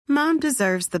Mom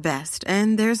deserves the best,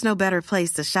 and there's no better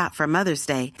place to shop for Mother's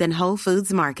Day than Whole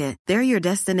Foods Market. They're your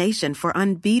destination for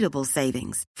unbeatable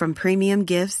savings, from premium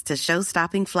gifts to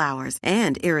show-stopping flowers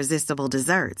and irresistible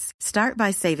desserts. Start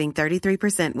by saving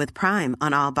 33% with Prime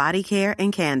on all body care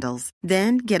and candles.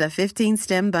 Then get a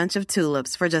 15-stem bunch of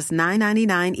tulips for just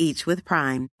 $9.99 each with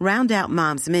Prime. Round out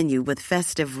Mom's menu with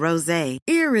festive rosé,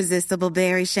 irresistible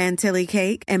berry chantilly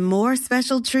cake, and more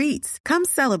special treats. Come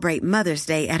celebrate Mother's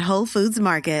Day at Whole Foods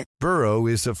Market. Burrow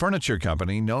is a furniture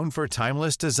company known for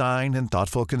timeless design and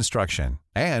thoughtful construction,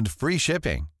 and free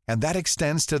shipping, and that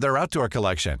extends to their outdoor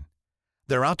collection.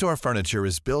 Their outdoor furniture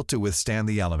is built to withstand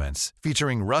the elements,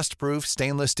 featuring rust-proof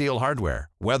stainless steel hardware,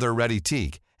 weather-ready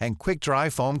teak, and quick-dry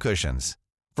foam cushions.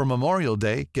 For Memorial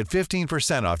Day, get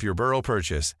 15% off your Burrow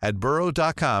purchase at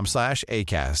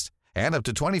burrow.com/ACAST, and up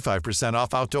to 25%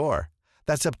 off outdoor.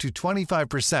 That's up to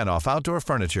 25% off outdoor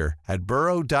furniture at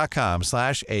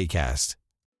burrow.com/ACAST.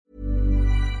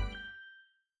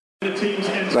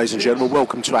 Ladies and gentlemen,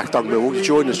 welcome to Acton Mill. You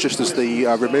join us just as the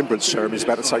remembrance ceremony is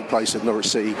about to take place at Norwich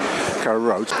City, Carrow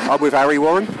Road. I'm with Harry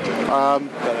Warren.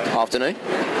 Afternoon.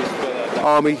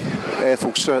 Army, Air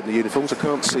Force, certainly uniforms. I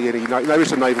can't see any. There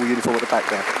is a naval uniform at the back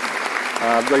there.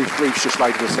 Reeves just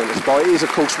laid in the centre spot. It is,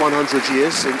 of course, 100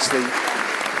 years since the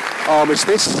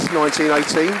armistice,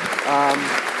 1918,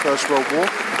 First World War.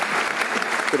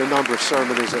 Been a number of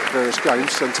ceremonies at various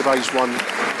games, and today's one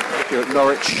here at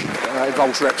Norwich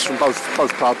involves reps from both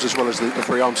clubs as well as the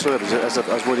three armed services,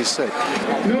 as Woody said.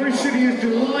 Norwich City is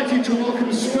delighted to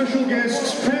welcome special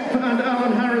guests Pip and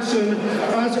Alan Harrison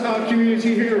as our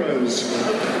community heroes.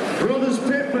 Brothers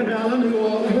Pip and Alan, who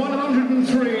are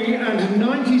 103 and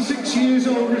 96 years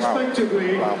old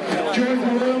respectively, joined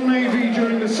the Royal Navy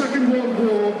during the Second World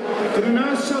War, but are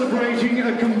now celebrating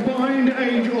a combined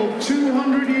age of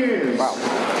 200 years.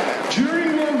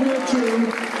 During World War II,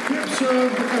 Pip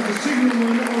served as a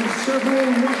signalman on several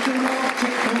Russian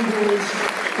Arctic convoys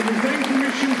and was then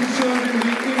commissioned to serve in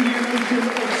the Indian Ocean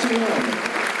of Ceylon.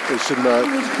 There's some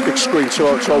big screen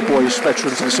tall boys,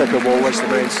 veterans of the Second War, as the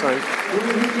man saying. Where he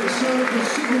served as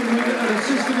signalman and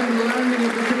assisted in the landing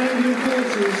of the Canadian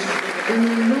forces in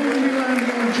the Normandy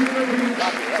landing on Juno Beach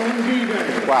on D-Day.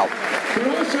 Wow. There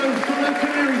are also fellow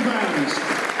Canary fans.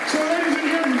 So ladies and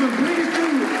gentlemen, please do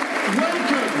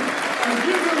welcome and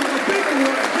give them a big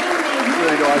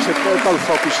Really nice. They're both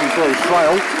obviously very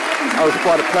frail. Over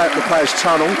by the players'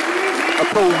 tunnel.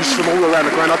 Applause from all around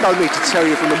the ground. I don't need to tell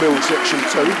you from the middle section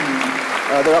too.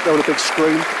 They're up there on a big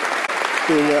screen,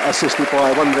 being assisted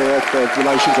by one of their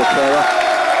relations or carer.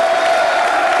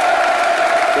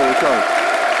 There we go.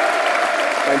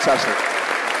 Fantastic.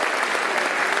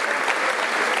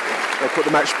 They put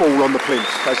the match ball on the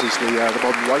plinth, as is the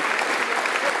modern way.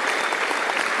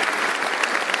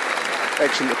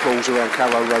 Excellent applause around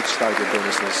Carrow Road Stadium, dear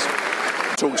listeners.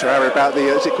 Talking to Harry about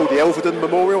is it called the Elvedon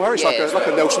Memorial, Harry? It's like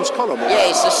a Nelson's column. Yeah,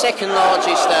 it's the second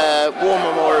largest war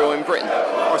memorial in Britain.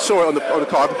 I saw it on the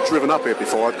car. I've driven up here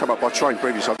before. I'd come up by train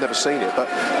previously. I've never seen it, but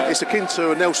it's akin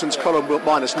to a Nelson's column,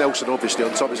 minus Nelson obviously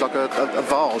on top. It's like a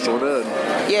vase or an urn.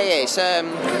 Yeah, it's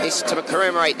to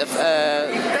commemorate the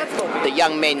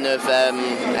young men of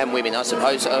and women, I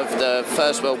suppose, of the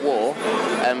First World War,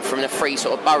 from the three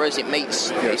sort of boroughs it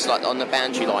meets. Yeah. It's like on the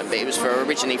boundary line, but it was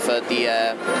originally for the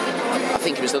I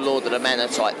think it was the Lord of the Manor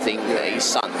type thing, his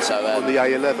son. So on the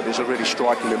A11 is a really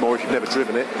striking memorial. If you've never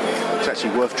driven it, it's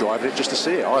actually worth driving it just to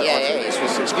see it.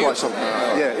 It's quite something.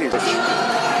 Yeah, it is.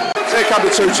 Here come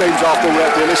the two teams after all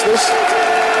that, dear listeners.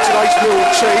 Today's Mill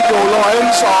team, your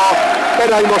Lions, are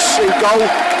Ben Amos in goal,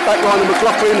 backline of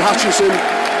McLaughlin, Hutchison,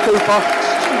 Cooper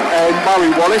and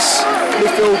Murray Wallace.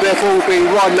 Midfield therefore will be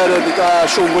Ryan Leonard and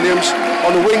Sean Williams.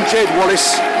 On the wing, Jed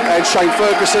Wallace and Shane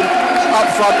Ferguson. Up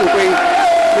front will be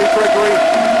Lee Gregory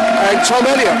and Tom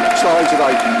Elliott starting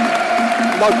today.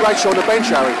 No Bradshaw on the bench,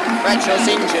 Harry. Bradshaw's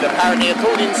injured apparently,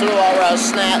 according to our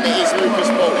snout, that is Lucas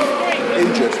Ball.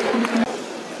 Injured.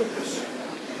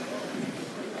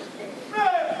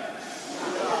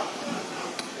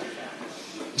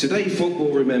 Today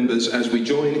football remembers as we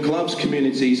join clubs,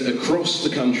 communities across the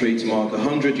country to mark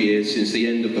 100 years since the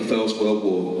end of the First World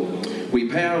War. We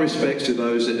pay our respects to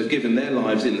those that have given their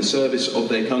lives in the service of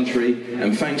their country,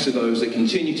 and thanks to those that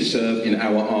continue to serve in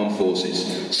our armed forces,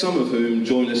 some of whom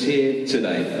join us here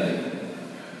today.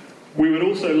 We would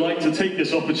also like to take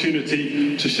this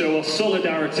opportunity to show our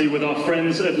solidarity with our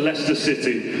friends at Leicester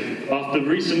City after the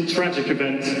recent tragic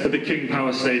event at the King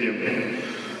Power Stadium.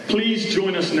 Please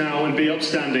join us now and be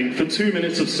upstanding for 2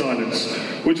 minutes of silence,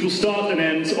 which will start and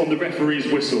end on the referee's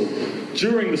whistle.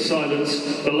 During the silence,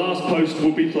 the last post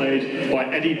will be played by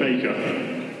Eddie Baker.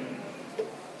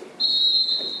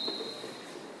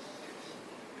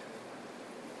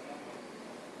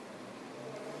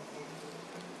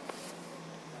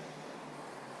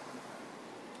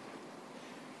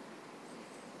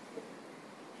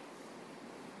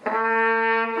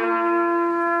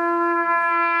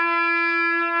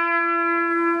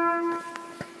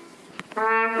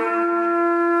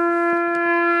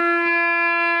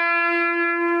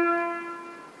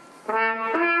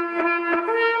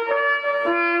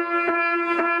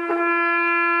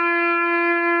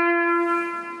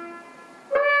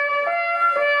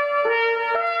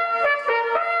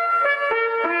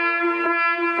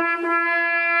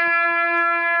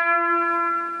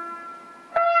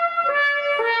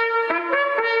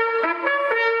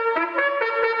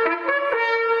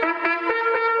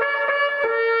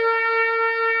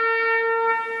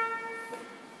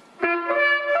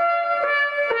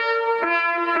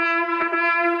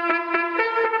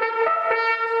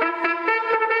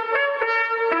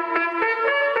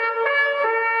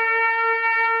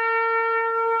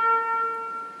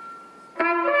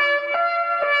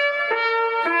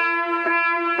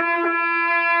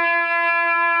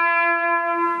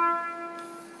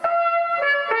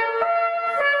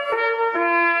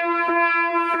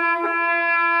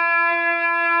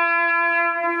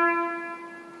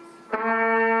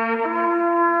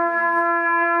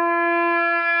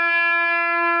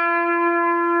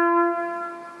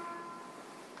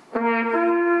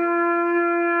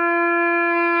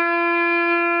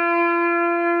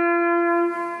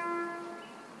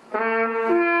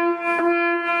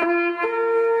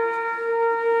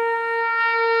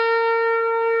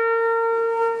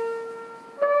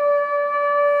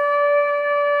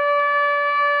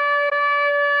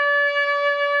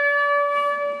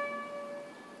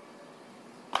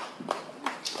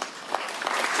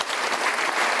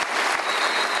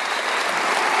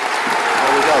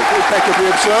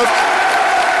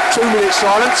 2-minute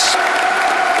silence.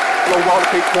 A long while to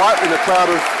keep quiet in a crowd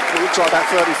of what looks like about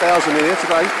 30,000 in here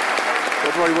today.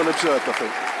 But very well observed, I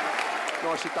think.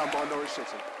 Nicely done by Norwich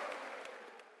City.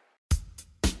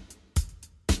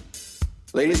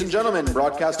 Ladies and gentlemen,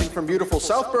 broadcasting from beautiful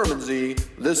South Bermondsey,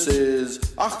 this is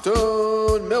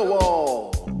Achtung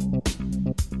Millwall.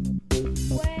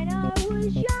 When I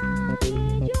was young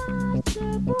and just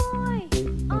a boy,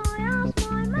 I asked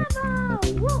my mother,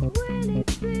 what will it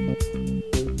be?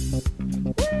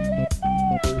 Will it be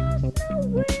Arsenal?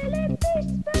 Will it be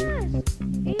Spurs?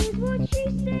 Is what she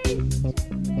says to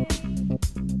me.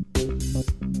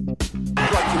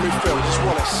 Right to midfield, it's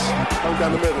Wallace, going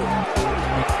down the middle.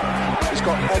 He's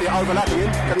got Elliott overlapping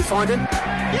him. Can he find him?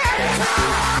 Yes!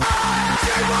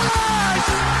 Jed Wallace!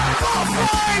 For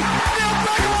free! Neil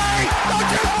Gregory! Not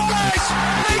Jed Wallace!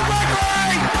 Lee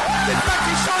Gregory!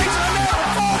 Deflected shot into the net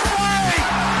for free!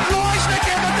 Loisnick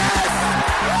in the death!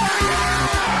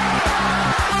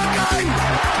 What a game!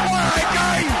 What a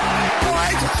game! What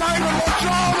entertainment! What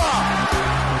drama!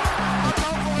 I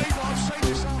can't believe I've seen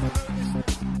this afternoon.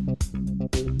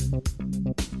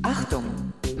 Achtung,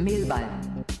 Millwall.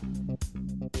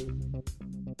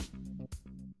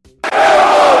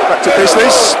 Back to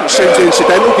business, which seems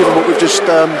incidental given what we've just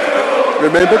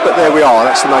remembered, but there we are.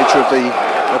 That's the nature of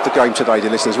the game today, dear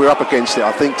listeners. We're up against it,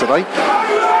 I think, today.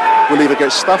 We'll either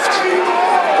get stuffed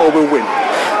or we'll win.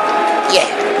 Yeah.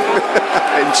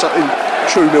 in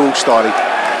true Millwall style.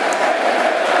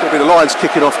 It'll be the Lions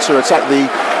kicking off to attack the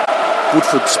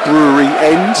Woodford's Brewery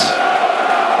end.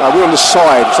 We're on the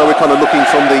side, so we're kind of looking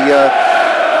from the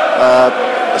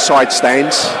side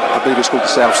stand. I believe it's called the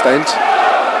South Stand.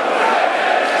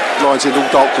 Lions in all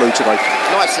dark blue today.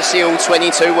 Nice to see all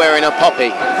 22 wearing a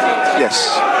poppy. Yes.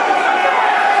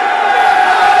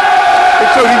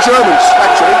 Including Germans,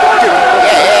 actually.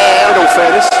 Yeah. In all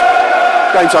fairness.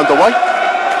 Game's underway.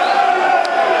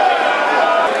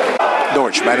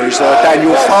 Norwich man is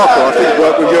Daniel Farker, I think,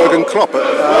 worked with Jurgen Klopp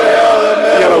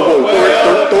at Yellow Wall.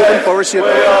 Dortmund, Borussia.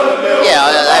 Yeah,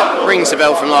 that rings a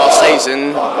bell from last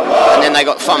season. And then they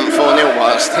got thumped 4-0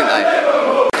 by us, didn't they?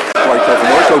 Great play from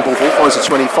Norwich. Long ball forward, finds a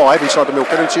 25 inside the Mill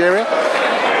penalty area.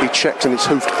 He checked and it's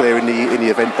hoofed clear in the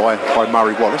event by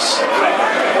Murray Wallace.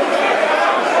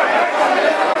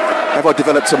 Have I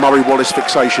developed a Murray Wallace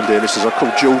fixation, dear listeners? I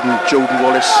call Jordan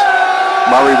Wallace,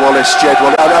 Murray Wallace, Jed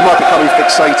Wallace. I might be becoming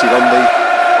fixated on the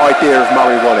idea of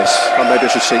Murray Wallace. And maybe I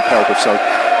should seek help if so.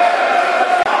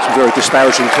 Some very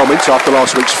disparaging comments after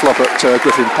last week's flop at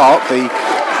Griffin Park. The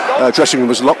dressing room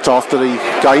was locked after the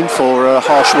game for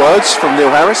harsh words from Neil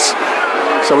Harris.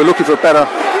 So we're looking for a better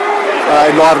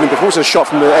enlivening performance. A shot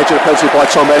from the edge of the penalty by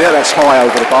Tom Elliott. That's high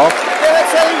over the bar.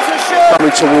 Coming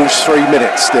towards 3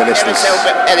 minutes, dear listeners. Tell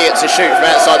Elliott to shoot from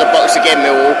outside the box again,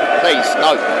 Millwall. Please,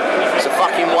 no. It's a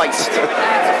fucking waste.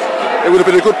 It would have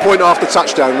been a good point after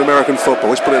touchdown in American football,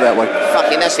 let's put it that way.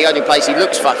 Fucking, that's the only place he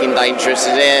looks fucking dangerous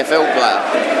as an NFL player.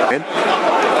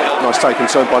 Nice take and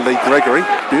turn by Lee Gregory.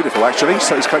 Beautiful, actually.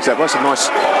 So he's kicked that one. It's a nice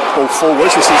ball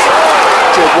forwards. This is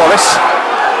Jed Wallace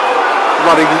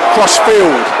running cross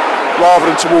field rather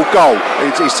than toward goal.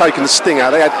 He's taken the sting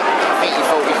out. I think you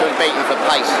thought he couldn't beat him for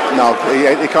pace. No,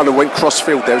 he kind of went cross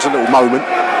field there. It was a little moment.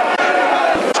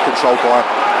 It's controlled by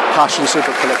Hutchinson,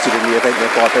 but collected in the event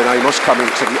there by Ben Amos, coming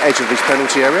to the edge of his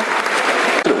penalty area.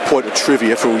 A little point of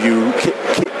trivia for all you kit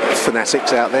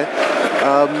fanatics out there.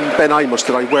 Ben Amos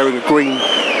today wearing a green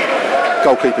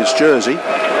goalkeeper's jersey,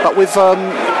 but with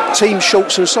team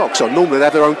shorts and socks on. Normally they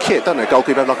have their own kit, don't they?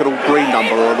 Goalkeeper have like an all green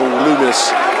number or an all luminous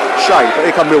shade. But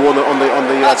here come Millwall on the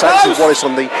attack. Wallace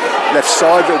on the left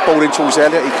side, little ball in towards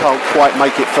Elliott. He can't quite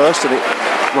make it first, and it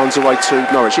runs away to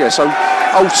Norwich. Yeah, so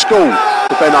old school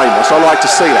for Ben Amos. I like to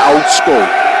see that old school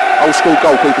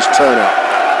goalkeeper's turnout.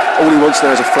 All he wants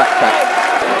now is a flat pack.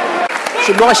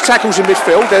 Some nice tackles in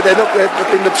midfield. They've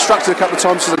been obstructed a couple of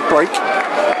times to the break.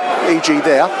 E.g.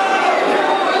 there.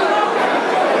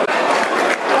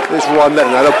 There's Ryan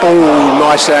Lennon. Now the ball,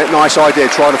 nice idea,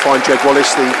 trying to find Jed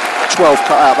Wallace. The 12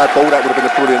 cut out that ball. That would have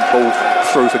been a brilliant ball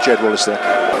through for Jed Wallace there.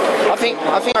 I think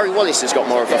Harry Wallace has got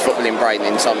more of a footballing brain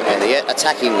than Tom Elliott,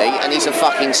 attackingly, and he's a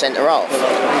fucking centre half.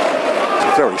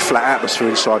 It's a very flat atmosphere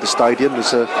inside the stadium.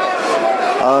 There's the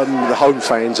home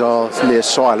fans are near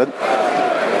silent.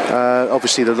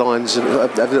 Obviously the Lions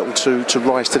have little to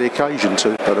rise to the occasion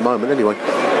at the moment anyway.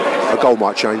 A goal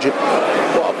might change it.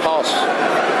 What a pass.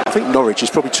 I think Norwich is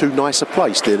probably too nice a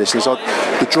place, dear listeners.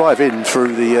 The drive in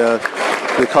through the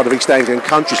kind of East Anglian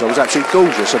countryside was absolutely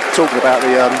gorgeous. I'm talking about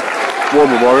the War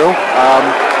Memorial,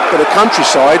 but the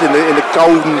countryside in the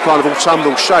golden kind of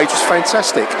autumnal shades was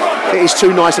fantastic. It is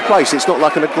too nice a place. It's not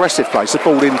like an aggressive place. The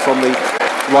ball in from the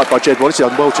right by Jed Wallace. He's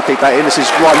done well to keep that in. This is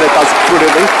Ryan that does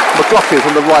brilliantly. McLaughlin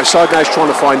from the right side. Now he's trying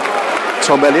to find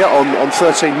Tom Elliott on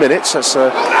 13 minutes. That's a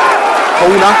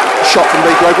corner. Shot from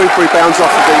Lee Gregory. Rebounds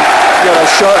off of the yellow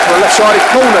shirt for a left-sided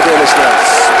corner, dear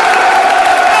listeners.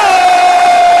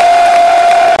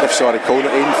 Left-sided corner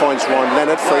in, finds Ryan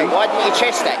Leonard free. Why didn't you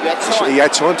chest that? You had time. He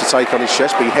had time to take on his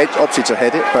chest, but he opted to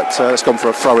head it, but it's gone for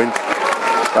a throw-in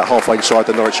about halfway inside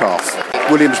the Norwich half.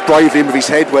 Williams braved in with his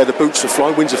head where the boots are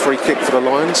flying, wins a free kick for the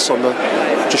Lions on the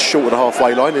just short of the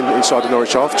halfway line inside the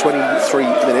Norwich half. 23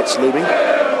 minutes looming.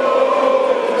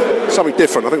 Something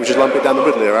different. I think we just lump it down the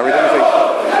middle here, Harry, don't you think?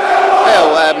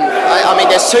 Well, I mean,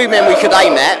 there's two men we could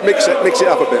aim at. Mix it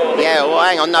up a bit. Yeah, well,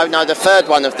 hang on. No, the third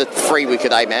one of the three we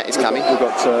could aim at is coming. We've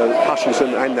got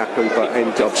Hutchinson and Nat Cooper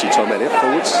and obviously Tom Elliott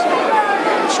forwards.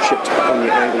 It's chipped on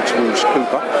the angle towards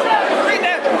Cooper.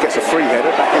 He gets a free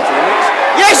header back into the mix.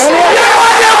 Yes!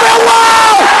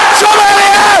 Wow! Tom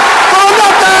Elliott for a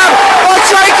knockdown by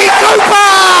Jakey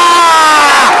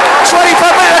Cooper!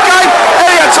 25 minutes of the game.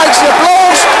 Elliott takes the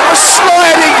applause. A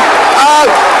sliding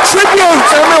tribute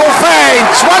to the Mill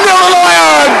fans. 1-0 the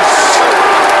Lions!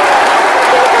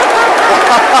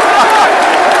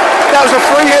 That was a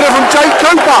free header from Jake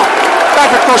Cooper.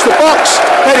 Back across the box.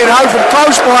 Heading home from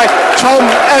close by Tom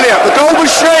Elliott. The goal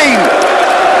machine.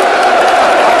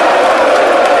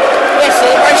 Yes,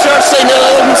 celebration I've seen in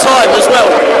a long time as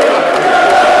well.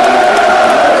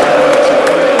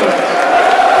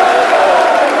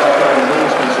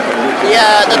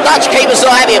 Yeah, the Dutch keeper's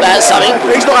not happy about something.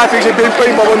 He's not happy. He's been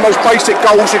beaten by one of the most basic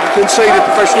goals you can concede in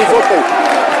professional football.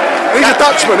 He's a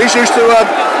Dutchman. He's used to, the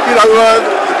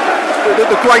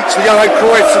greats, the Johan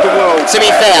Cruyffs of the world. To be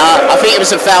fair, I think it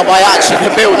was a foul by Hutch in the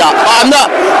build-up. But I'm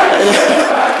not.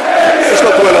 Let's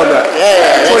not dwell on that.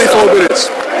 Yeah, 24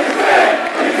 minutes.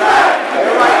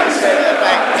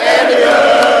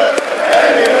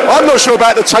 I'm not sure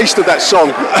about the taste of that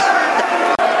song.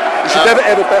 You should never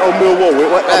ever bet on Millwall.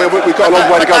 We've got a long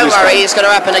way to go. Don't worry, it's going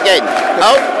to happen again.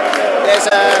 Oh, there's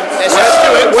a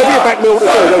Stewart. Whether you back Millwall to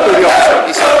do, they'll do the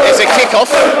opposite. There's a kick-off.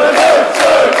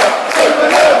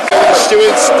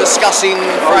 Stewart's discussing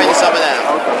throwing some of that.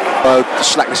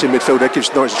 Slackness in midfield there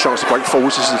gives Norwich a chance to break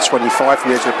forwards. This is the 25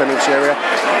 from the edge of the penalty area.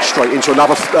 Straight into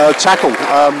another tackle.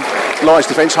 Lions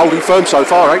defence holding firm so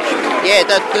far, eh? Yeah,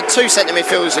 the two centre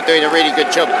midfielders are doing a really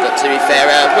good job, to be fair.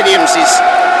 Williams is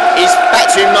back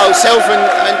to himself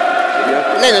and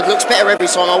Leonard looks better every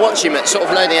time I watch him at sort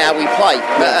of learning how we play.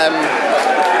 But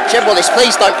Jed Wallace,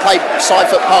 please don't play side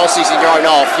foot passes in your own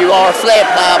half. You are a flair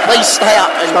player. Please stay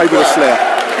up and stay with a flair.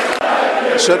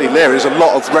 Certainly there's a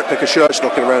lot of replica shirts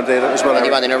knocking around here as well.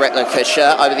 Anyone in a replica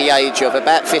shirt over the age of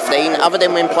about 15, other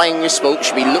than when playing with sport,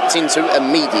 should be looked into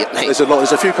immediately. There's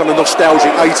a few kind of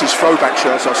nostalgic 80s throwback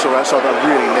shirts I saw outside that are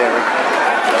really leery.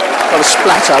 Kind of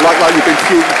splatter, like you've been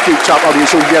puked up. I mean,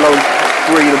 it's all yellow and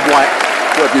green and white.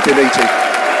 What have you been eating?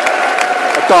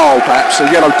 A dahl, perhaps, a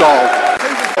yellow dahl.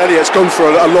 Elliott's gone for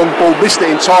a long ball, missed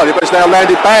it entirely, but it's now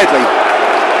landed badly.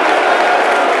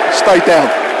 Stay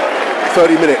down.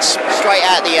 30 minutes. Straight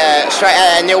out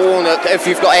Neil Warnock. If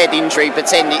you've got a head injury,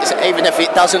 pretend it's, even if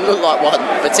it doesn't look like one,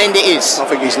 pretend it is. I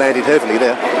think he's landed heavily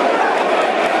there.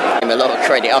 Give him a lot of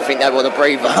credit. I think they want to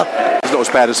breathe up. It's not as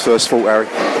bad as first thought, Harry.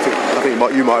 I think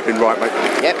you might have been right, mate.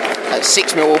 Yep.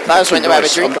 6 Millwall players went to have a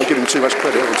drink. I'm giving him too much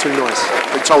credit. I'm too nice.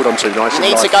 I've been told I'm too nice. You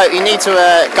need to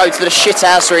go to the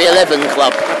Shithousery 11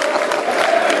 club.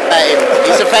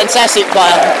 He's a fantastic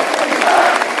player.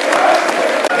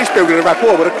 He's building a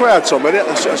rapport with a crowd, Tom, isn't it?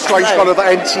 A strange kind of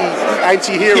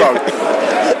anti-hero,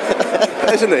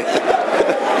 isn't he?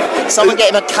 Someone get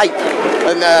him a cape.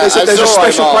 And, there's a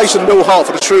special place in Mill Heart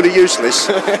for the truly useless,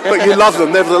 but you love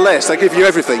them nevertheless. They give you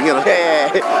everything, you know.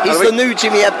 Yeah, he's the new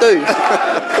Jimmy Abdou.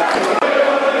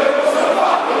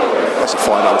 That's a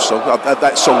fine old song.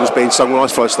 That song was being sung when I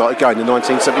first started going in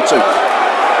 1972.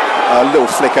 A little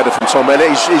flick header from Tom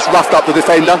Elliott. He's roughed up the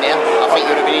defender. I think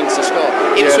you'd have been into score.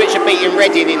 Ipswich are beating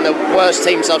Reading in the worst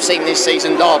teams I've seen this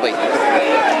season, Derby.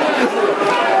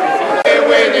 We're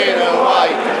winning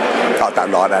away. I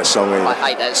don't like that song either. I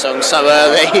hate that song so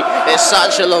early. There's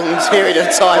such a long period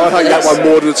of time. I hate that one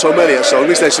more than the Tom Elliott song.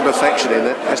 At least there's some affection in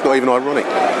it. That's not even ironic.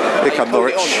 Here come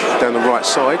Norwich down the right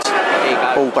side.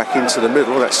 Ball back into the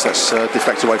middle. That's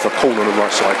deflected away for a corner on the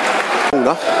right side.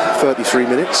 Corner, 33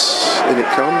 minutes. In it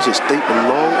comes. It's deep and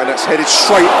long, and that's headed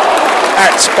straight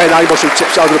at Ben Amos, who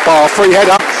tips over the bar. Free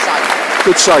header.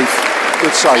 Good save.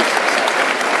 Good save.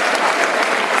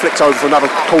 Flicked over for another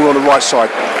corner on the right side.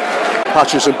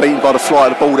 Hutchinson beaten by the fly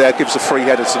of the ball there, gives a free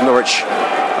header to Norwich.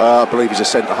 I believe he's a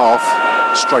centre half.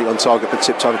 Straight on target, but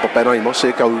tipped over by Ben Amos.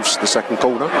 Here goes the second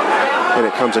corner. Then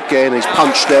it comes again. He's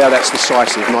punched there. That's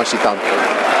decisive. Nicely done.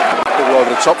 Ball over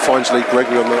the top, finds Lee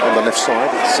Gregory on the left side.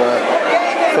 It's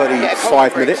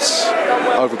 35 minutes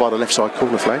over by the left side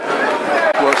corner flag.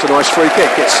 Works a nice free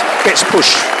kick, gets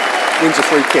pushed, wins a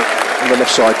free kick on the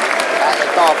left side. The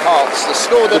Dark Arts, the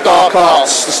score, the Dark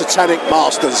Arts, the satanic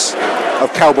masters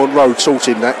of Calmont Road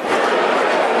sorting that.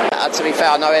 To be fair,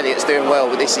 I know Elliot's doing well,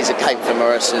 but this is a cake for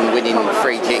Morrison, winning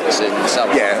free kicks and so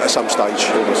on. Yeah, at some stage.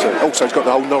 Also, he's got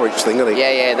the whole Norwich thing, hasn't he?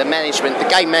 Yeah, the management, the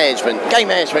game management. Game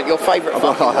management, your favourite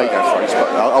fucking I hate that phrase, but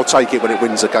I'll take it when it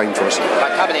wins a game for us.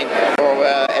 Right, coming in for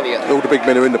Elliot. All the big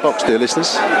men are in the box, dear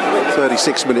listeners.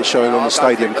 36 minutes showing on the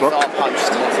stadium clock.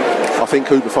 I think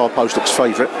Cooper far post looks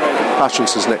favourite.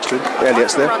 Hutchinson's next to him.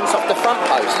 Elliot's there. Runs off the front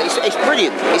post. It's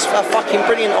brilliant. It's a fucking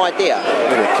brilliant idea.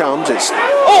 Here it comes. It's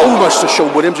almost to Sean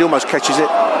Williams. He almost catches it.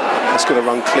 It's going to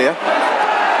run clear.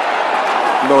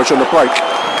 Norwich on the break.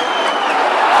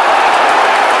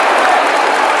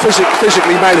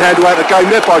 Physically manhandled out of the game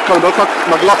there by Conor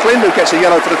McLaughlin, who gets a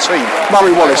yellow for the team.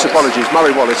 Murray Wallace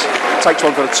takes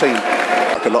one for the team.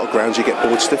 Like a lot of grounds, you get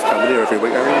bored stiff coming here every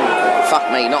week.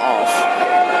 Fuck me, not half.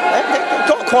 They've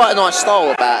got quite a nice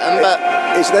style about them, but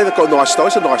they've got a nice style.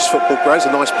 It's a nice football ground. It's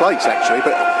a nice place actually,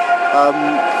 but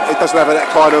it doesn't have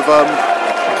that kind of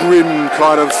grim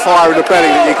kind of fire in the belly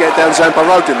that you get down Zampa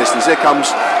Road in listeners. Here comes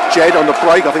Jed on the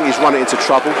break. I think he's run it into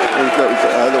trouble.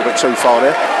 A little bit too far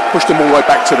there. Pushed them all the way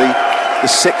back to the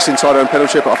 6 inside their own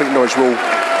penalty, but I think Norwich will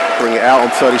bring it out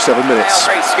on 37 minutes. They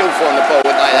were very skillful on the ball,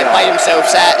 weren't they? They played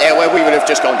themselves out there where we would have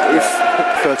just gone.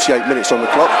 38 minutes on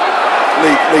the clock.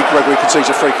 Lee Gregory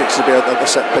concedes a free kick to be a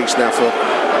set piece now for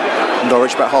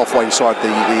Norwich, about halfway inside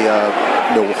the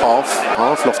Mill half,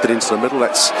 lofted into the middle.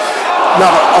 That's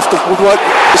another off the woodwork.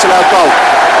 It's allowed goal.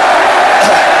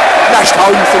 Lashed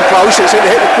home from close. It's hit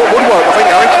the woodwork, I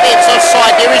think, Aaron. I think it's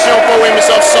offside. The original ball in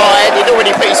was offside. He'd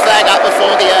already put his flag up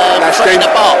before the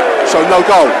bar. So no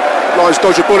goal. Lions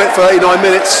dodge a bullet. 39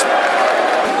 minutes.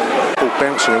 Ball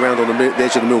bouncing around on the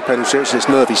edge of the Mill penalty. It's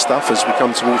nervy stuff as we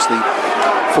come towards the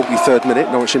 43rd minute.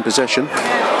 Norwich in possession.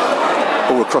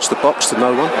 Ball across the box to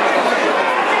no one.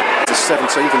 The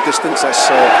 17 from distance. That's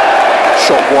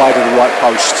shot wide of the right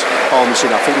post. Harmless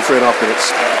enough. 43.5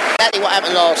 minutes. Exactly what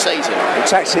happened last season. The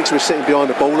tactics, we're sitting behind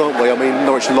the ball, aren't we? I mean,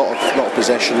 Norwich a lot of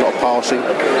possession, a lot of passing.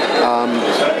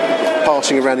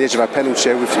 Passing around the edge of our penalty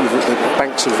area with the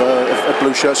banks of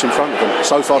blue shirts in front of them.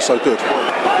 So far, so good.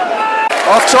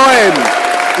 Half time.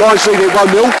 Lions leading it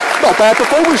 1-0. Not a bad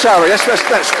performance, Harry. That's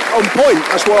on point.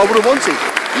 That's what I would have wanted.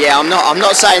 Yeah, I'm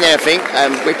not saying anything.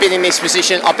 We've been in this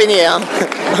position. I've been here on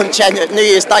New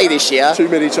Year's Day this year. Too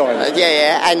many times.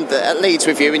 And at Leeds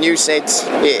with you, and you said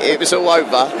it was all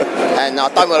over, and I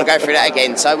don't want to go through that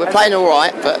again. So we're playing all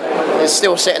right, but there's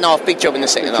still second half. Big job in the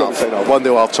second half.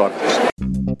 1-0 half time.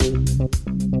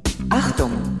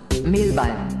 Achtung,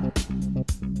 Millwall.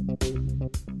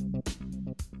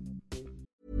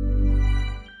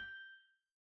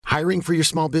 Hiring for your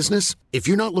small business? If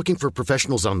you're not looking for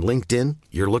professionals on LinkedIn,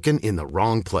 you're looking in the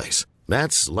wrong place.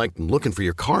 That's like looking for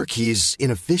your car keys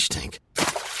in a fish tank.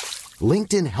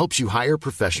 LinkedIn helps you hire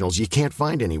professionals you can't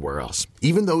find anywhere else,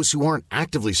 even those who aren't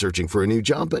actively searching for a new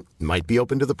job but might be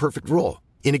open to the perfect role.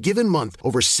 In a given month,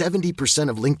 over 70%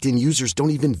 of LinkedIn users don't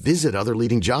even visit other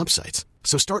leading job sites.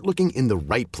 So start looking in the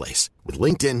right place. With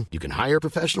LinkedIn, you can hire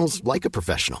professionals like a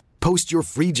professional. Post your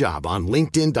free job on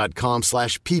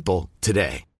linkedin.com/people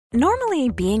today. Normally,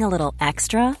 being a little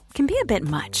extra can be a bit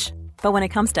much. But when it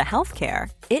comes to healthcare,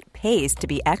 it pays to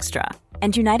be extra.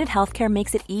 And United Healthcare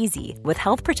makes it easy with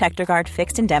Health Protector Guard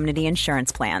fixed indemnity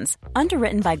insurance plans.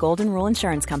 Underwritten by Golden Rule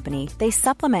Insurance Company, they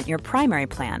supplement your primary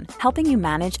plan, helping you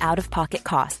manage out-of-pocket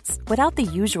costs without the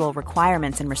usual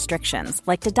requirements and restrictions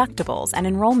like deductibles and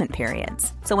enrollment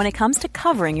periods. So when it comes to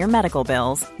covering your medical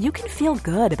bills, you can feel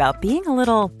good about being a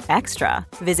little extra.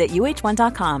 Visit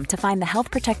uh1.com to find the Health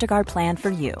Protector Guard plan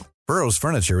for you. Burrow's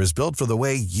furniture is built for the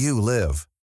way you live.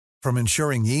 From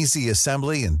ensuring easy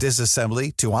assembly and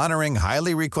disassembly to honoring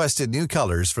highly requested new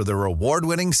colors for their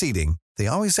award-winning seating, they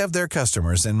always have their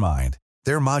customers in mind.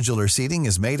 Their modular seating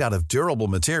is made out of durable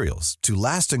materials to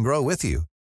last and grow with you.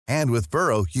 And with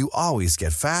Burrow, you always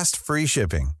get fast, free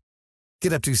shipping.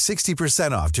 Get up to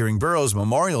 60% off during Burrow's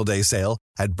Memorial Day sale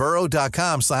at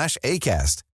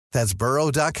burrow.com/ACAST. That's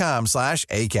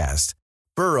burrow.com/ACAST.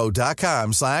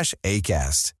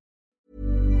 burrow.com/ACAST.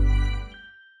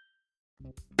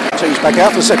 Team's back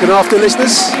out for the second half, dear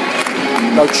listeners.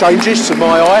 No changes to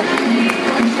my eye.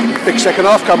 Big second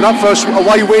half coming up. First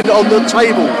away win on the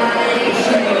table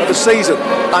of the season.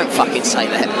 Don't fucking say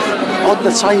that. On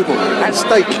the table, at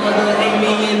stake,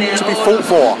 to be fought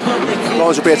for.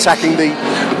 Lions will be attacking the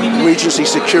Regency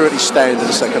security stand in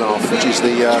the second half, which is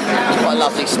the... What a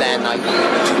lovely stand, though.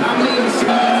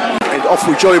 And off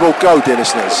we jolly well go, dear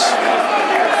listeners.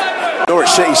 Norwich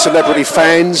City celebrity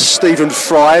fans, Stephen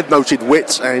Fry, noted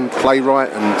wit and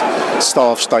playwright and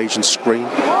star of stage and screen.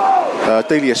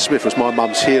 Delia Smith was my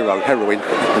mum's heroine,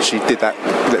 and she did that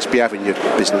Let's Be Having Your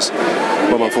business.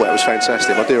 My mum thought that was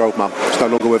fantastic. My dear old mum, she's no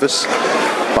longer with us,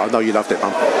 but I know you loved it,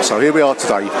 mum. So here we are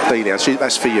today, Delia,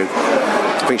 that's for you.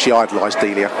 I think she idolised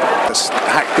Delia. That's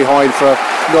hacked behind for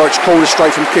Norwich corner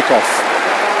straight from kick-off.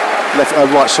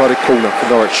 Right-sided corner for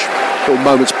Norwich. Little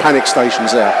moments, panic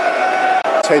stations there.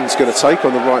 10's going to take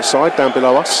on the right side, down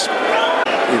below us.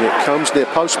 In it comes, near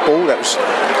post ball. That was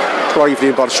bravely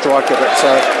in by the striker, but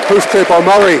hoof cleared by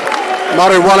Murray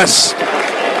Wallace.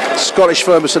 Scottish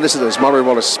firm of solicitors, Murray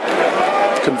Wallace.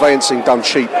 Conveyancing done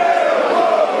cheap.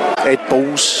 Ed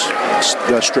Balls,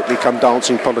 Strictly Come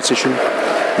Dancing politician,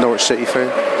 Norwich City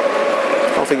fan.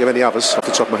 Can't think of any others off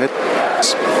the top of my head.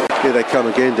 Here they come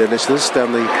again, dear listeners,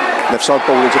 down the left side,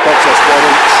 ball into box, that's 1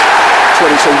 inch.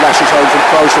 22 lashes home from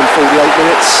close from 48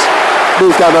 minutes.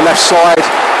 Move down the left side,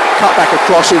 cut back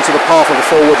across into the path of the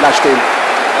forward, lashed in.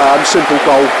 Simple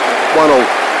goal, 1-1.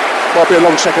 Might be a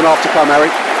long second half to come,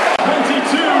 Harry.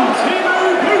 22,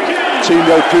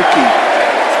 Timo Pukki.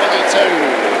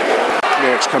 22.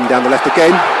 Yeah, it's coming down the left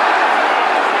again.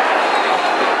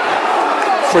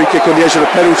 Free kick on the edge of the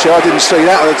penalty. I didn't see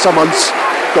that. Someone's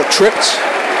got tripped.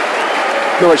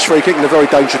 Norwich free kick in a very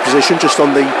dangerous position, just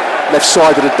on the left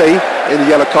side of the D, in the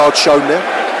yellow card shown there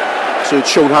to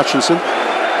Sean Hutchinson.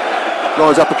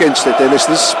 Lines up against it, dear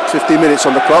listeners. 15 minutes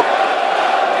on the clock.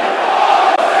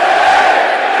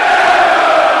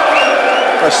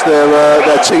 That's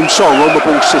their team song, On the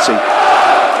Ball City.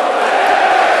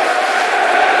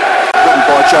 Written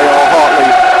by J.R. Hartley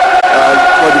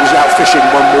when he was out fishing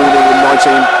one morning in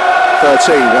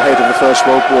 1913, ahead of the First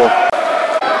World War.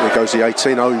 There goes the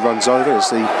 18. He runs over. There's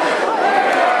the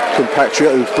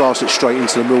compatriot who blasts it straight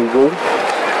into the middle wall.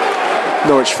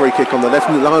 Norwich free kick on the left.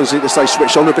 And the Lions need to stay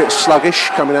switched on, a bit sluggish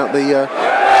coming out the right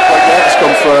there. It's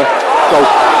gone for a goal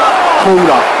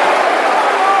corner.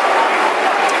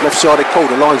 Left-sided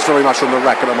corner. Lions very much on the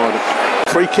rack at the moment.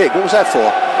 Free kick. What was that for?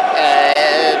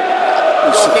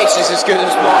 Your guess is as good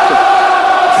as mine.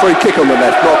 Free kick on the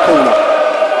left, not a corner.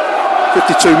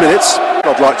 52 minutes.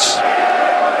 Floodlights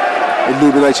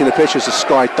illuminating the pitch as the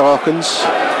sky darkens.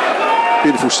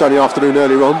 Beautiful sunny afternoon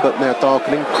earlier on, but now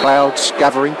darkening. Clouds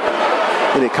gathering.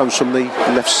 In it comes from the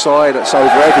left side. That's over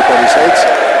everybody's heads.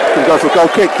 Going to go for a goal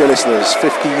kick, dear listeners.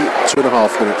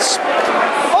 52.5 minutes.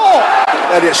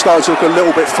 Elliott started to look a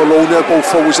little bit forlorn. The ball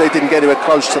falls there, didn't get anywhere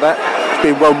close to that. It's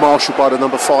being well marshalled by the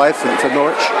number 5 for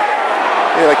Norwich.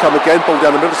 Here they come again, ball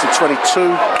down the middle to 22.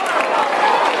 Right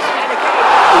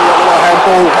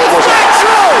handball, it wasn't.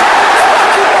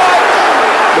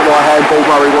 The right handball,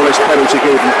 Murray Wallace, penalty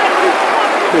given.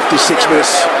 56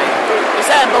 minutes.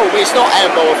 It's handball, but it's not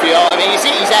handball for you. I mean, it's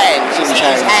in his hand. It's in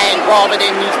his hand rather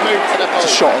than he's moved to the ball. It's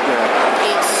a shot,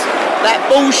 yeah. It's that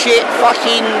bullshit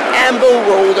fucking handball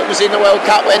rule that was in the World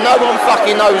Cup where no one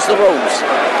fucking knows the rules.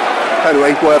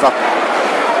 Anyway, whatever.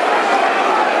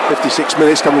 56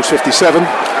 minutes, comes 57.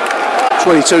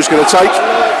 22's going to take.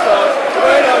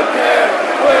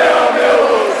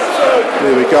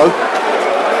 There we go.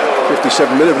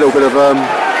 57 minutes, a little bit of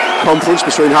conference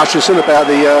between Hutchinson about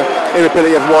the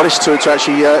inability of Wallace to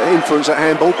actually influence that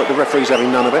handball, but the referee's having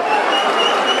none of it.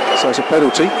 So it's a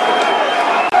penalty.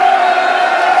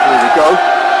 There we go.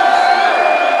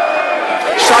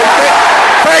 Saved it.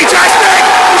 Fantastic!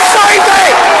 Saved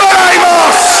it!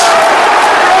 Ramos!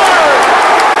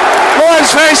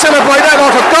 Lions fans celebrate that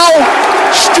like a goal.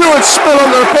 Stewart spill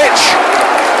onto the pitch.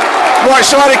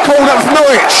 Right-sided corner from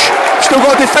Norwich. Still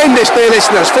got to defend this, dear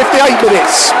listeners. 58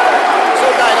 minutes. It's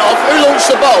all going off. Who launched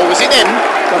the ball? Was it them?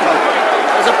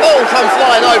 There's a ball come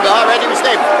flying over. I read it was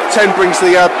them. 10 brings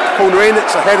the corner in.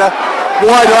 It's a header.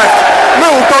 Wide left.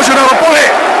 Mill goes another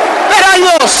bullet. Ben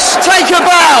Amos, take a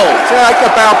bow. Take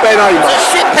a bow, Ben Amos. It's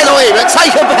a shit penalty, but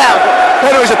take a bow.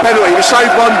 Penalty's a penalty. You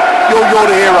saved one. You're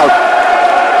the hero.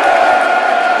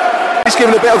 He's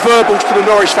giving a bit of verbals to the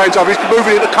Norwich fans. He's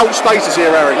moving into cult status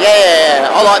here, Eric.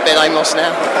 Yeah, I like Ben Amos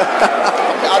now.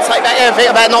 I'll take back everything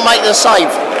about not making a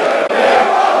save.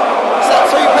 Is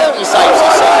that 3 penalty saves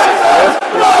this season?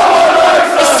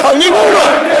 It's Tony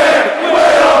Walker.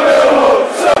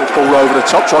 Ball over the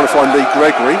top, trying to find Lee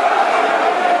Gregory.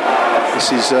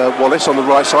 This is Wallace on the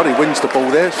right side. He wins the ball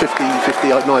there.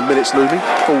 59 minutes looming.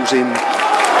 Falls in,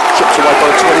 chipped away by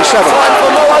the 27. Time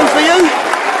for Morrow for you.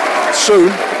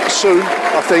 Soon.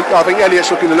 I think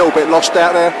Elliott's looking a little bit lost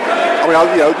out there. I mean,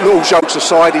 little jokes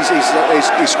aside, he's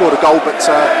scored a goal, but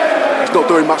he's not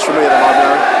doing much for me at the moment,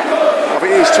 Aaron. I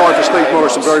think it is time for Steve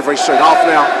Morrison very, very soon. Half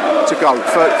an hour to go.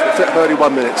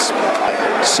 31 minutes.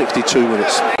 62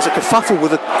 minutes. There's a kerfuffle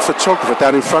with a photographer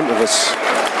down in front of us.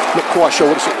 Not quite sure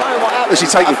what it's... Is he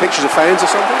taking pictures of fans or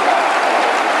something?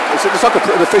 It's like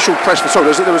an official press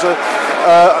photographer. There was a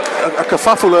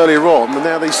kerfuffle earlier on, and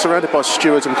now he's surrounded by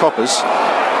stewards and coppers,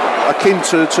 akin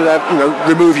to have,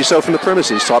 remove yourself from the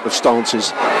premises type of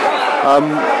stances.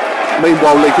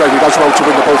 Meanwhile, Lee Gregory does roll to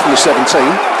win the ball from the 17.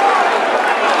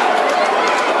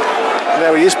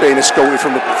 Now he is being escorted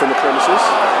from the premises.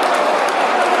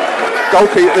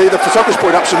 Goalkeeper, the photographer's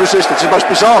putting up some resistance. It's the most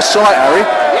bizarre sight, Harry.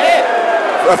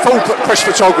 A full press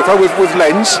photographer with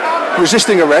lens,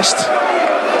 resisting arrest.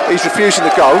 He's refusing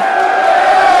to go.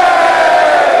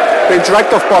 Being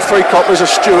dragged off by 3 coppers, a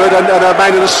steward and a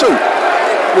man in a suit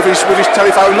with his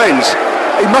telephone lens.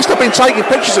 He must have been taking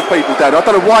pictures of people, Dan. I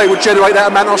don't know why he would generate that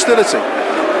amount of hostility.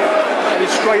 And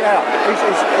he's straight out. He's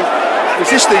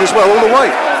resisting as well all the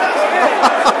way.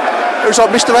 It was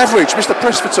like Mr. Average, Mr.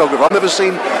 Press Photographer. I've never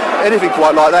seen anything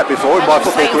quite like that before in my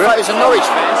football career. Photos of Norwich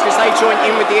fans because they joined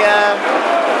in with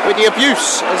the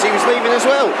abuse as he was leaving as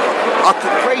well.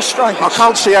 Very strange. I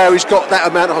can't see how he's got that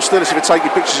amount of hostility for taking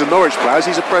pictures of Norwich players.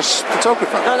 He's a press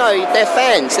photographer. No, they're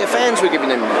fans. Their fans were giving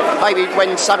him. Maybe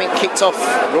when something kicked off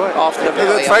after the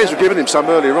penalty. The fans were giving him some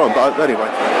earlier on, but anyway,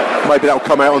 maybe that'll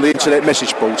come out on the internet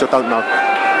message boards. I don't know.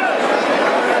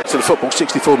 So the football,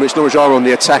 64 minutes. Norwich are on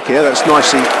the attack here. That's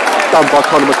nicely done by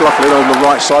Conor McLaughlin on the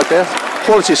right side there.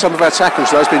 Quality of some of our tackles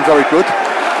though has been very good.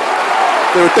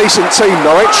 They're a decent team,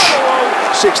 Norwich.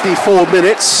 64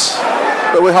 minutes,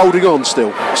 but we're holding on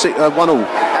still. 1-1.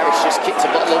 Harris just kicked a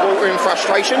bottle of water in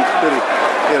frustration. Really?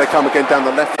 Yeah, they come again down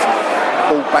the left.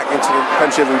 Ball back into the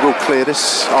penalty area. We will clear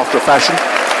this after a fashion.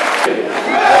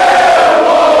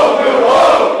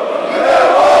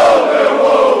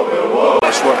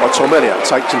 Nice work by Tom Elliott.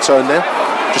 Takes and turn there.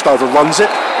 Just overruns it.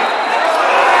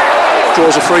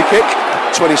 Draws a free kick.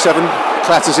 27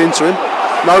 clatters into him.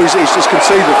 No, he's just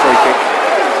conceded a free kick.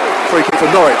 Free kick for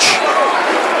Norwich.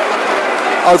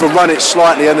 Overrun it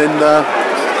slightly and then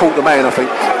caught the man, I think.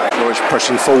 Norwich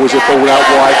pressing forwards, a ball out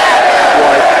wide,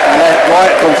 left, right,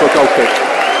 gone for a goal kick.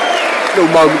 Little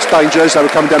moments danger as they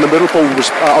were coming down the middle. Ball was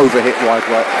overhit wide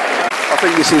right. I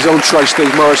think this is entree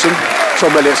Steve Morison. Tom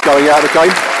Elliott's going out of the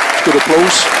game. Good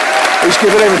applause. He's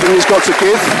given everything he's got to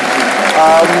give.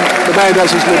 The man has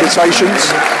his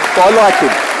limitations, but I like him.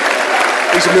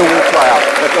 He's a Millwall player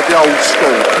of the old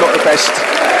school, not the best,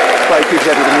 but he gives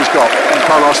everything he's got. You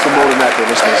can't ask for more than that, dear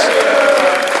listeners.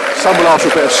 Some will ask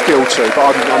for a bit of skill too, but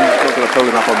I'm not going to pull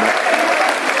him up on that.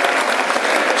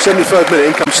 73rd minute,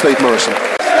 in comes Steve Morison.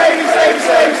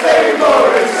 Steve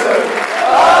Morison!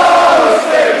 Oh,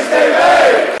 Steve!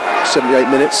 78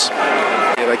 minutes.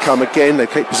 Here they come again. They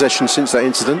keep possession since that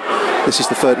incident. This is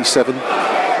the 37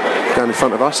 down in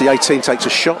front of us. The 18 takes a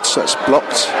shot, so that's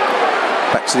blocked.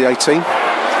 Back to the 18.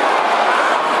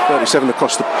 37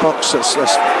 across the box. Let's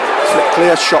flick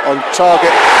clear. Shot on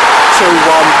target.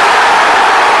 2-1.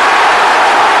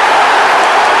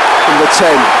 From the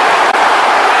 10.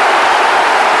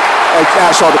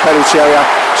 Outside the penalty area.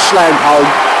 Slammed home.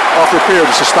 After a period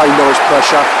of sustained Norwich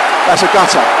pressure. That's a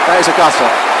gutter. That is a gutter.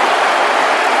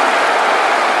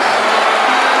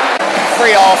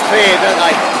 3 half clear, don't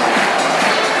they?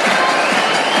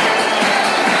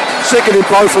 Sickening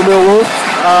blow for Millwall.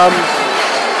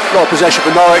 Lot of possession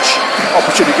for Norwich.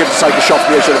 Opportunity given to take a shot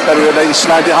from the edge of the penalty and then he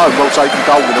slammed it home. Well taken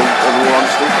goal in all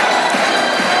honesty.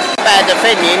 Bad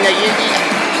defending.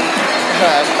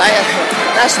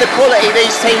 That's the quality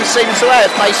these teams seem to have.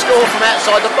 They score from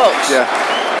outside the box. Yeah.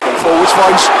 Forwards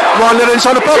finds Ryan Leonard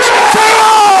inside the box. 2-0!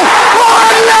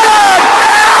 Ryan Leonard!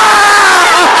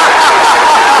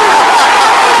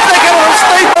 Thinking of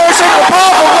Steve Morison, the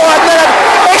powerful Ryan Leonard.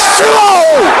 It's 2-0!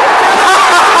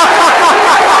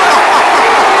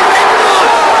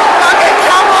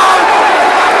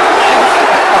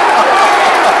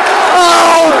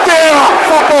 Oh dear!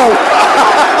 Football!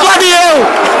 Bloody hell!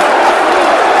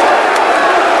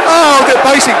 Oh, the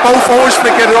basic ball forwards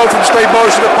flicking it on from Steve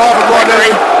Morison apart from right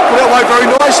there. Put it away very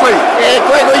nicely. Yeah,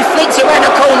 Gregory flicks around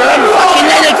the corner and fucking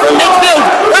Leonard from midfield.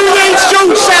 Who needs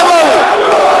George Saville?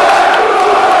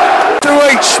 2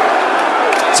 each.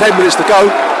 10 minutes to go.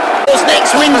 What's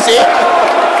next wins it?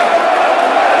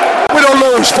 Win or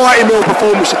lose, fighting Mill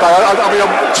performance today. I mean,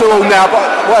 I'm 2-0 now, but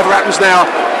whatever happens now,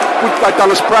 they've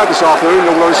done us proud this afternoon.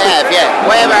 In all honesty. They have, yeah.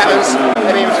 Whatever happens,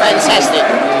 they've been fantastic.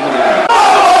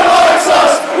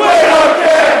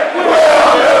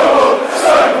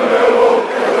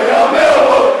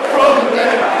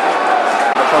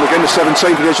 Come again, the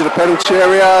 17th at the edge of the penalty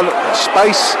area.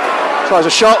 Space. Tries a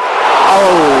shot.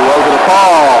 Oh, over the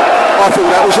bar. I thought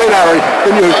that was in, Harry.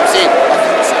 Didn't you? That's it.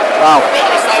 Wow.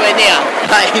 It's nowhere near.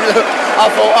 Hey, look, I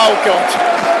thought, oh God,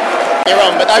 you're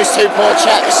on. But those two poor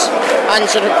chaps,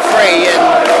 103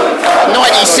 and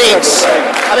 96.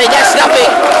 I mean, that's nothing.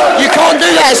 You can't do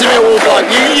that as a Millwall bloke.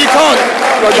 You can't.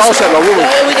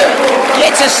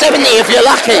 Get to 70 if you're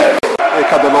lucky. Here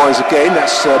come the lines again.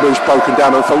 That's moves broken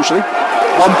down, unfortunately.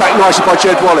 One back nicely by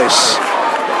Jed Wallace.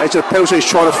 Edge of the penalty, he's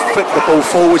trying to flick the ball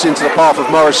forwards into the path of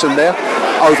Morrison there.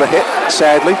 Overhit,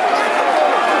 sadly.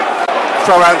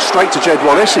 Throw out straight to Jed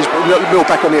Wallace. He's Mill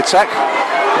back on the attack.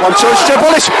 1-2, it's Jed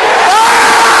Wallace.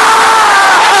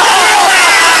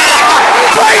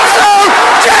 Breakthrough!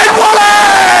 Jed Wallace!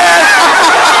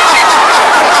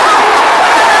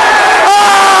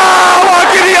 Oh,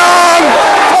 Marky Young!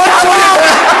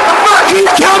 Fucking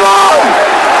come on!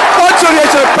 Once on the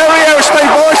edge of the Perrier, Steve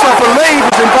Morrison, I believe,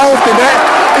 was involved in that.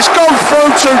 It's gone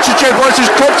through to Jed Wallace, who's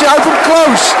kept it open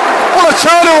close. What a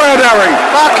turnaround, Harry!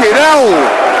 Fucking hell!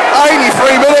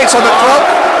 83 minutes on the clock.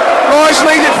 Rise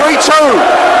lead at 3-2.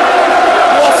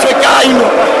 What a game!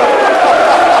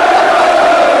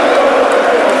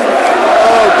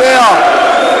 Oh dear!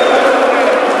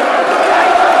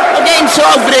 I'm getting too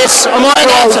old for this. I think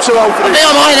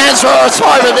I might answer a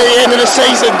retirement at the end of the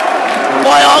season.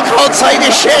 My heart can't take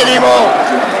this shit anymore.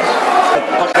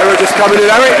 They're just coming in.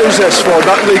 Harry, who's this for?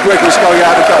 Lee Gregory's going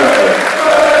out of the game.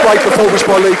 Great performance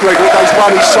by Lee Gregory. Those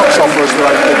run his socks off for us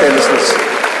today, again, listeners.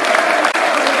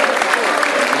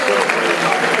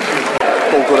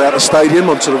 Ball got out of the stadium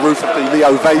onto the roof of the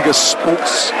Leo Vegas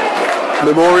Sports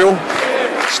Memorial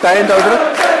stand over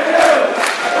there.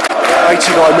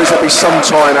 89 minutes, there'll be some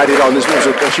time added on. There was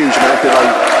a huge amount of delay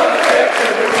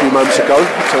a few moments ago,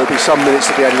 so there'll be some minutes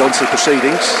to be added on to the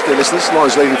proceedings. Dear listeners,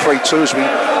 Lions leading 3-2 as we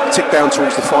tick down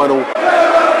towards the final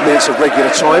minutes of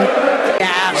regular time.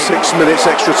 6 minutes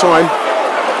extra time.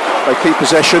 They keep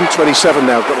possession. 27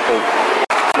 now. Got the ball.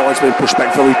 Lions being pushed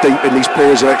back very deep in these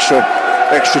periods of extra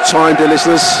time, dear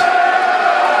listeners.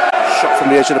 Shot from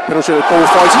the edge of the penalty. The ball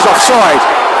finds. He's offside.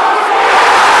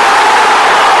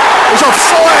 He's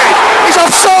offside. He's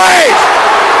offside.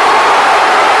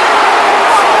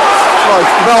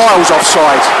 Niles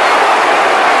offside.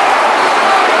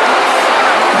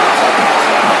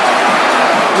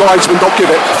 Linesman not give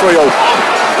it. 3-all.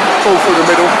 Ball through the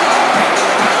middle.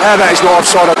 How that is not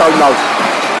offside, I don't know.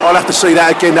 I'll have to see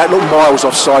that again. That looked miles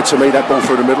offside to me, that ball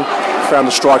through the middle. Found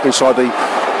the striker inside the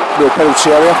middle penalty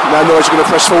area. Now Norwich are going to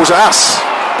press forwards at us.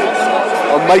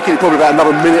 I'm making it probably about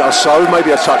another minute or so,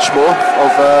 maybe a touch more,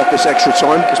 of this extra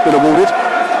time that's been awarded.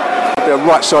 It'll be a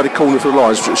right-sided corner for the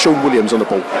Lions. Sean Williams on the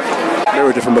ball.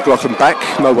 Merida from McLaughlin back.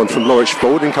 No one from Norwich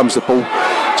forward. In comes the ball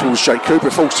towards Jake Cooper.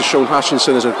 It falls to Sean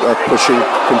Hutchinson as a pushing,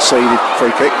 conceded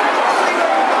free kick.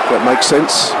 That makes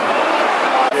sense.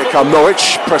 Here come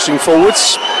Norwich, pressing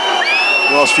forwards.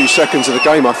 Last few seconds of the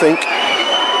game, I think.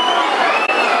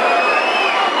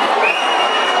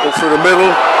 All through the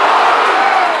middle.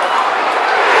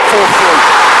 4-3.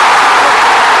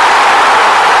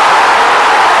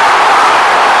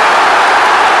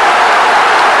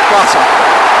 Butter.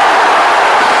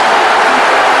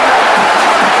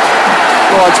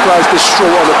 Lions players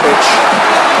distraught on the pitch.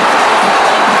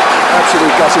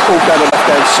 Absolutely gutted. Ball down the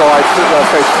left-hand side.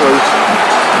 Fed through.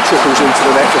 Trickles into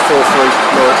the net for 4-3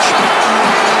 Norwich.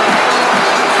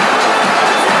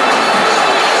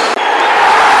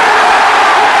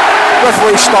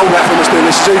 Referee stole that from us, doing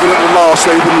this. Even at the last,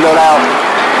 they wouldn't allow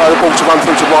the ball to run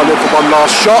through to Ryan for one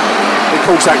last shot. He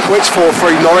calls that quits.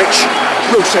 4-3 Norwich.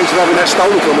 Real sense of having that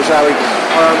stolen from us, Harry.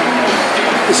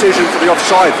 Decision for the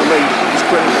offside for me is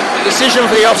critical. Decision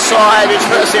for the offside is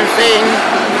first thing.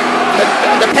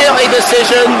 The penalty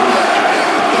decision,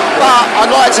 but I'd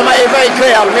like to make it very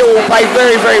clear Millwall played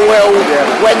very, very well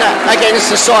when against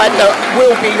the side that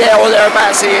will be there or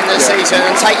thereabouts at the end of the season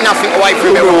and take nothing away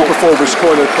from Millwall. Performance,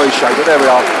 quite appreciate, but there we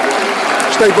are.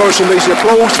 Steve Morrison needs the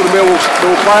applause for the Millwall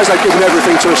players. They've given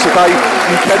everything to us today.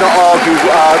 You cannot argue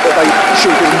that they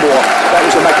should have given more. That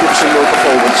was a magnificent Millwall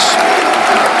performance.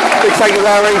 Big thank you,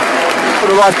 Larry, for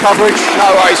the live coverage.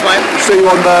 No worries, mate. See you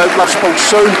on Love Sports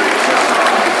soon.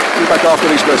 Be back after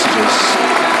these messages.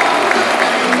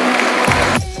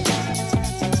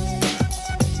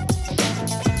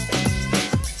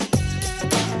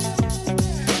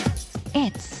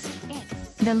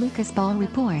 It's the Lucas Ball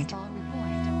Report.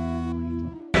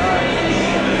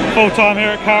 Full time here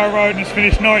at Carrow Road, and it's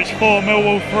finished Norwich 4,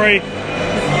 Millwall 3.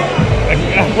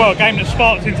 Well, a game that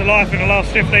sparked into life in the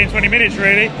last 15-20 minutes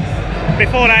really.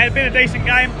 Before that, it had been a decent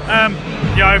game.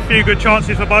 You know, a few good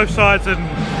chances for both sides and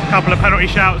a couple of penalty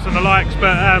shouts and the likes,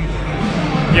 but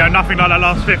you know, nothing like that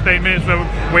last 15 minutes where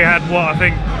we had, what, I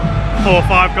think 4 or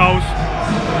 5 goals.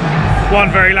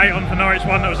 One very late on for Norwich,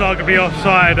 one that was arguably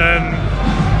offside, and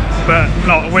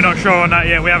but we're not sure on that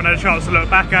yet. We haven't had a chance to look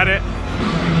back at it.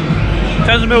 In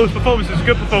terms of Millwall's performance, it's a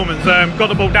good performance. Got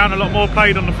the ball down a lot more,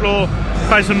 played on the floor,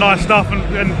 played some nice stuff,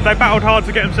 and they battled hard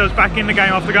to get themselves back in the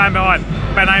game after going behind.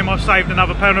 Ben Amos saved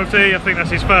another penalty. I think that's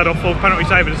his third or fourth penalty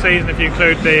save of the season if you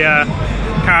include the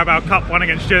Carabao Cup one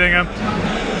against Gillingham.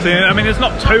 So, I mean, there's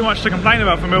not too much to complain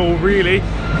about for Millwall really,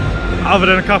 other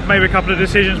than maybe a couple of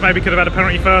decisions. Maybe could have had a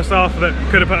penalty first half that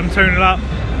could have put them 2-0 up.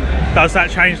 Does that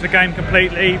change the game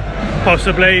completely?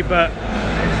 Possibly, but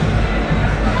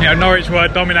you know, Norwich were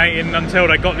dominating until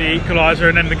they got the equaliser,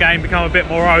 and then the game became a bit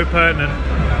more open, and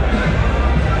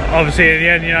obviously in the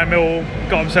end, you know, Millwall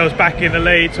got themselves back in the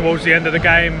lead towards the end of the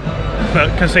game,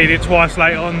 but conceded twice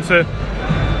late on to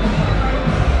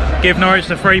give Norwich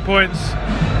the 3 points.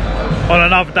 On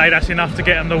another day, that's enough to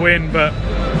get them the win, but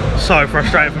so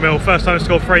frustrating for Millwall. First time to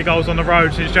score 3 goals on the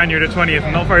road since January the 20th,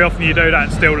 and not very often you do that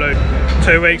and still lose.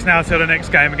 2 weeks now till the next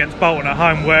game against Bolton at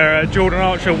home, where Jordan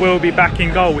Archer will be back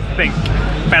in goal, we think.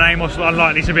 Ben Amos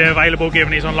unlikely to be available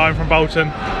given he's on loan from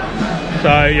Bolton.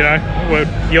 So, you know,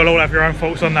 you'll all have your own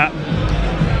thoughts on that.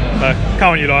 So,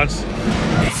 come on you Lions.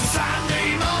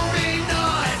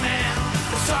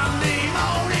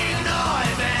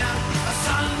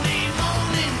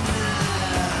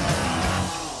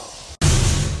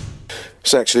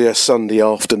 It's actually a Sunday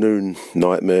afternoon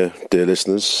nightmare, dear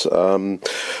listeners.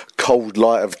 Cold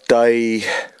light of day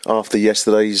after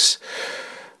yesterday's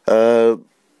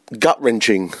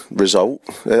gut-wrenching result.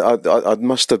 I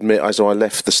must admit, as I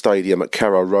left the stadium at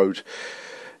Carrow Road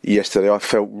yesterday, I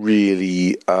felt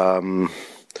really, I don't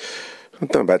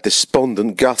know about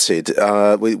despondent, gutted.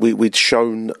 We'd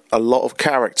shown a lot of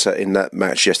character in that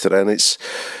match yesterday, and it's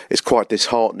quite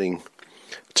disheartening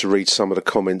to read some of the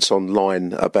comments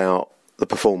online about the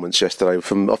performance yesterday,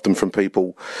 often from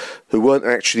people who weren't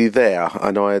actually there.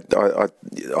 And I've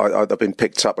been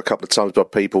picked up a couple of times by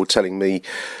people telling me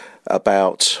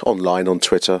about online on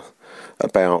Twitter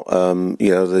about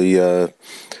the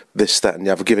this, that and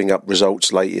the other, giving up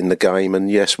results late in the game. And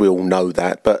yes, we all know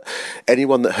that, but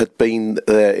anyone that had been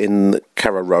there in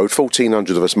Carrow Road,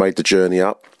 1,400 of us made the journey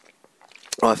up.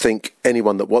 I think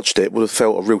anyone that watched it would have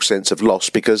felt a real sense of loss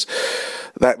because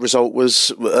that result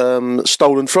was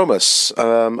stolen from us.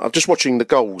 I'm just watching the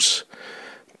goals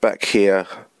back here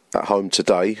at home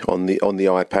today on the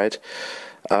iPad.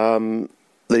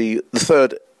 The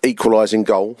third equalising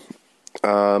goal,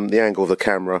 the angle of the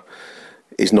camera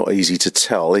is not easy to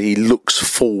tell. He looks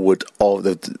forward,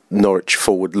 the Norwich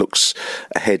forward looks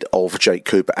ahead of Jake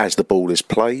Cooper as the ball is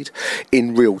played.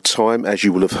 In real time, as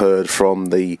you will have heard from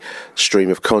the stream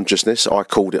of consciousness, I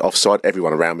called it offside.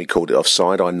 Everyone around me called it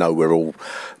offside. I know we're all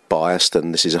biased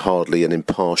and this is hardly an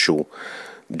impartial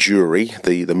jury,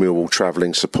 the Millwall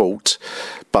travelling support,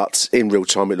 but in real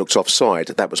time it looked offside.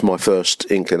 That was my first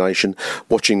inclination.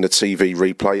 Watching the TV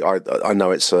replay, I know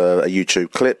it's a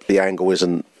YouTube clip. The angle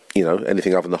isn't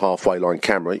anything other than the halfway line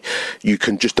camera. You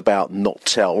can just about not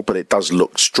tell, but it does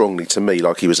look strongly to me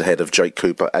like he was ahead of Jake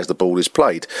Cooper as the ball is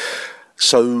played.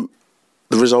 So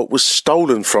the result was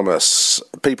stolen from us.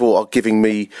 People are giving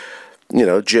me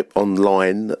jip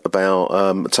online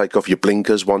about take off your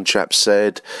blinkers, one chap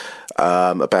said,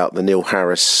 about the Neil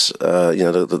Harris,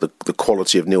 the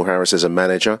quality of Neil Harris as a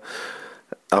manager.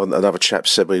 Another chap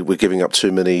said we're giving up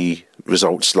too many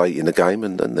results late in the game,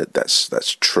 and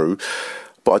that's true.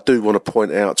 But I do want to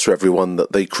point out to everyone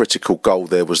that the critical goal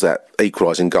there was that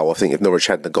equalising goal. I think if Norwich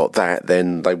hadn't got that,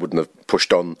 then they wouldn't have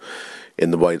pushed on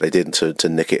in the way they did to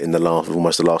nick it in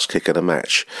almost the last kick of the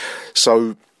match.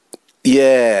 So,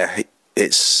 yeah,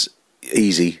 it's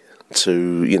easy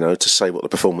to say what the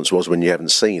performance was when you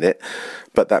haven't seen it,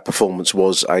 but that performance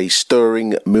was a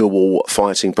stirring Millwall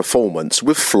fighting performance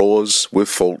with flaws, with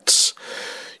faults.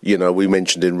 We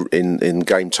mentioned in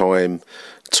game time,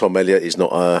 Tom Elliott is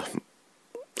not a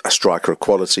striker of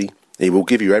quality. He will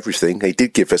give you everything. He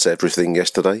did give us everything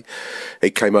yesterday.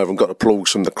 He came over and got applause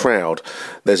from the crowd.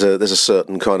 There's a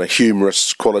certain kind of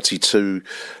humorous quality to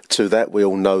that. We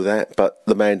all know that, but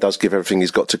the man does give everything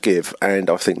he's got to give, and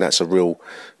I think that's a real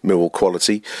Millwall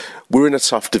quality. We're in a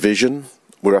tough division.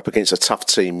 We're up against a tough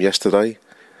team yesterday.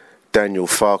 Daniel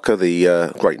Farke,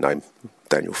 the great name.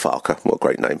 Daniel Farke, what a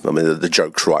great name. I mean, the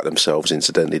jokes write themselves,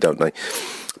 incidentally, don't they?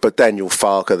 But Daniel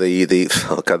Farke,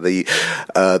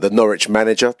 the Norwich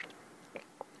manager,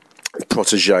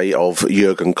 protege of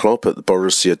Jurgen Klopp at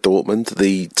Borussia Dortmund.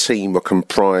 The team were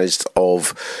comprised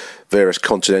of various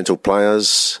continental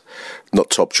players, not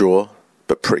top drawer,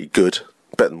 but pretty good,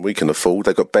 better than we can afford.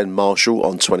 They got Ben Marshall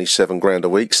on $27,000 a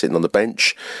week, sitting on the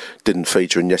bench, didn't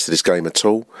feature in yesterday's game at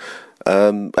all.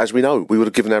 As we know, we would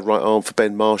have given our right arm for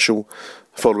Ben Marshall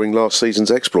following last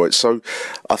season's exploits. So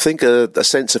I think a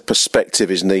sense of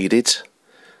perspective is needed.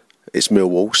 It's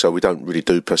Millwall, so we don't really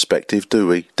do perspective, do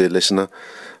we, dear listener?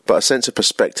 But a sense of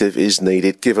perspective is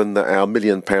needed, given that our £1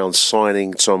 million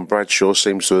signing, Tom Bradshaw,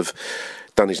 seems to have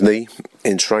done his knee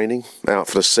in training, out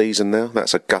for the season now.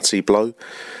 That's a gutty blow.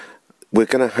 We're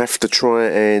going to have to try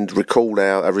and recall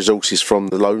our resources from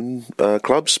the loan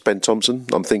clubs. Ben Thompson,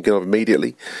 I'm thinking of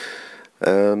immediately.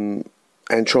 And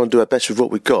try and do our best with what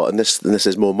we've got, unless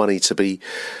there's more money to be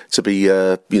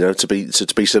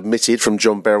submitted from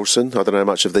John Berylson. I don't know how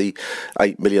much of the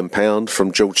 £8 million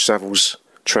from George Saville's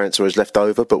transfer is left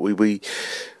over, but we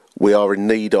are in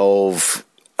need of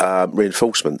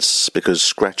reinforcements, because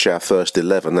scratch our first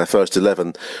 11. Our first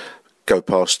 11 go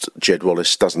past Jed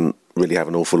Wallace doesn't really have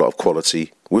an awful lot of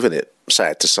quality within it.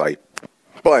 Sad to say.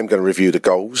 But I'm going to review the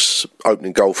goals.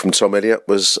 Opening goal from Tom Elliott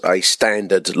was a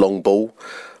standard long ball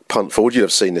punt forward. You'd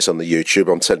have seen this on the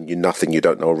YouTube. I'm telling you nothing you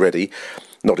don't know already.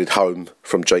 Nodded home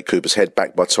from Jake Cooper's head,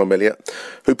 back by Tom Elliott,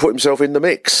 who put himself in the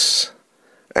mix.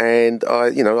 And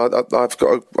I've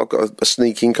got a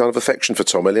sneaking kind of affection for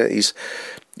Tom Elliott.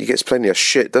 He gets plenty of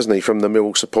shit, doesn't he, from the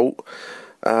Millwall support?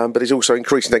 But he's also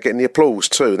increasingly getting the applause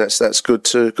too. That's good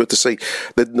to see.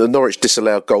 The Norwich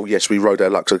disallowed goal. Yes, we rode our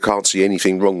luck, so I can't see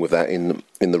anything wrong with that in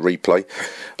the replay.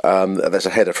 That's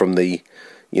a header from the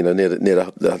near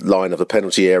the line of the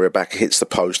penalty area, back, hits the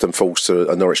post and falls to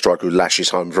a Norwich striker who lashes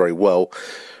home very well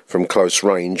from close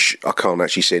range. I can't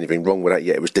actually see anything wrong with that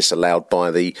yet. It was disallowed by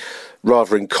the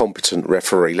rather incompetent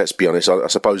referee. Let's be honest. I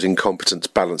suppose incompetence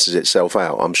balances itself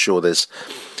out. I'm sure there's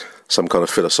some kind of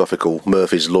philosophical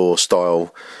Murphy's Law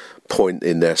style point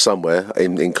in there somewhere.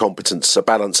 In incompetence, a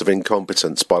balance of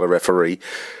incompetence by the referee.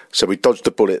 So we dodged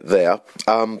the bullet there.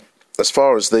 As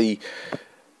far as the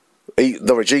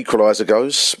Norwich equaliser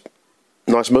goes,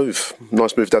 nice move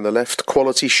down the left.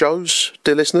 Quality shows,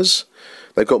 dear listeners.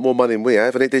 They've got more money than we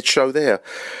have, and it did show there.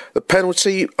 The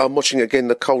penalty, I'm watching again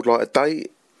the cold light of day.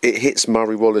 It hits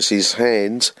Murray Wallace's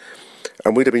hand,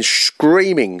 and we'd have been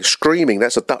screaming.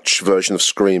 That's a Dutch version of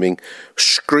screaming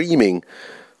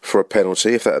for a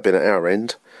penalty if that had been at our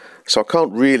end. So I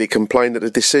can't really complain at the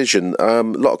decision. A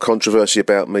lot of controversy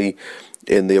about me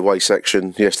in the away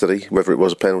section yesterday, whether it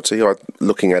was a penalty.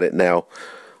 Looking at it now,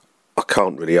 I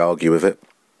can't really argue with it.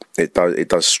 It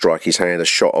does strike his hand. A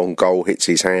shot on goal hits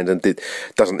his hand and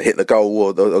doesn't hit the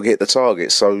goal or hit the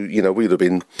target. So, we would have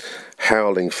been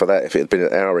howling for that if it had been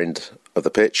at our end of the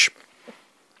pitch.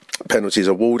 Penalties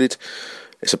awarded.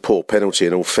 It's a poor penalty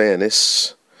in all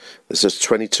fairness. There's just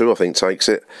 22, I think, takes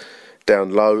it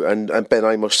down low. And Ben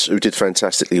Amos, who did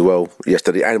fantastically well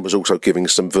yesterday and was also giving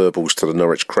some verbals to the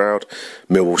Norwich crowd,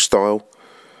 Millwall style,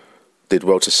 did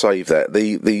well to save that.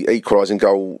 The equalising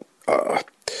goal...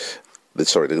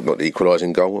 Sorry, not the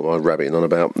equalising goal. What am I rabbiting on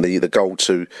about? The goal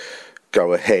to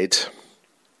go ahead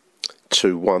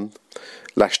 2-1,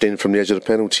 lashed in from the edge of the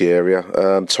penalty area.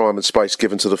 Time and space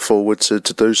given to the forward to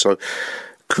do so.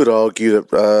 Could argue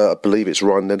that I believe it's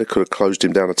Ryan Leonard could have closed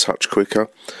him down a touch quicker.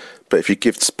 But if you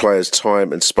give players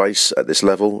time and space at this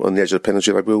level on the edge of the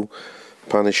penalty, they will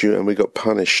punish you, and we got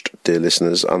punished, dear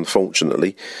listeners,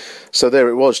 unfortunately. So there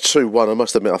it was, 2-1. I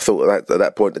must admit, I thought at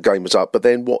that point the game was up. But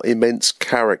then what immense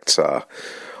character,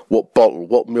 what bottle,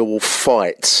 what Millwall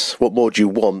fight. What more do you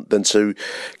want than to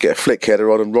get a flick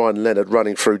header on and Ryan Leonard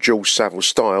running through George Saville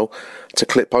style to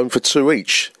clip home for 2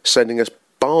 each, sending us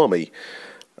balmy.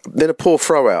 Then a poor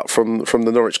throw out from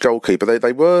the Norwich goalkeeper.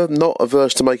 They were not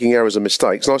averse to making errors and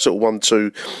mistakes. Nice little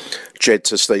 1-2 Jed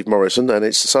to Steve Morrison,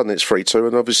 and suddenly it's 3-2.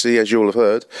 And obviously, as you all have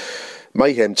heard,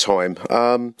 mayhem time.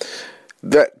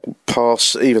 That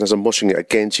pass, even as I'm watching it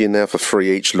again to you now for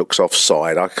 3 each, looks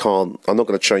offside. I'm not going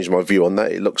to change my view on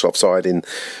that. It looks offside in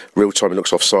real time. It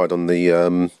looks offside on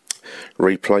the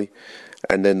replay.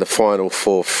 And then the final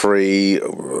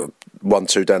 4-3,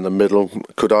 1-2 down the middle.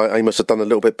 Could Amos have done a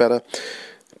little bit better?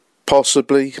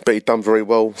 Possibly, but he'd done very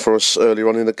well for us earlier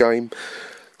on in the game.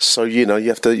 So you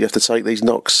have to take these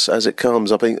knocks as it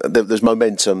comes. I think there's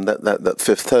momentum. That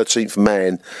 13th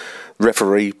man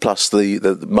referee plus the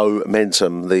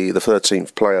momentum. The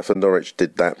 13th player for Norwich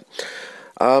did that.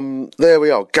 There we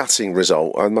are. Gutting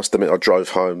result. I must admit, I drove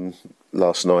home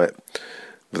last night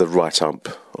with a right ump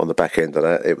on the back end of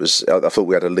that. I thought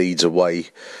we had a Leeds away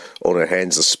on our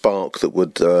hands, a spark that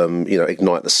would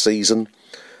ignite the season.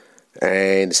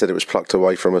 And instead it was plucked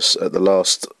away from us at the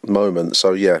last moment.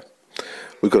 So yeah,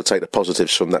 we've got to take the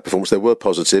positives from that performance. There were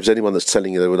positives. Anyone that's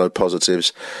telling you there were no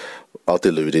positives are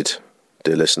deluded,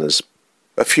 dear listeners.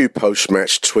 A few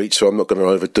post-match tweets, so I'm not going to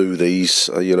overdo these.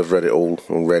 You'll have read it all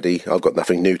already. I've got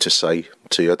nothing new to say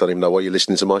to you. I don't even know why you're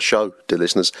listening to my show, dear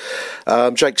listeners.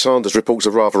 Jake Sanders reports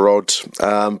a rather odd,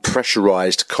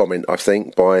 pressurised comment, I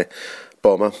think, by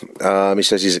Bomber. He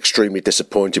says he's extremely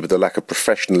disappointed with the lack of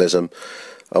professionalism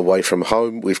away from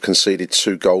home. We've conceded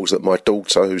 2 goals that my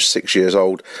daughter, who's 6 years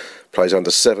old, plays under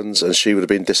 7s, and she would have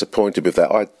been disappointed with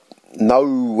that. I know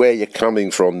where you're coming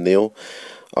from, Neil.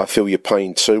 I feel your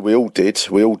pain too. We all did.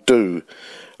 We all do.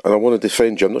 And I want to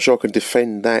defend you. I'm not sure I can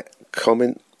defend that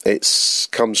comment. It's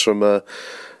coming from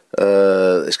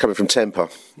temper.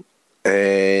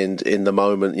 And in the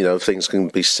moment, things can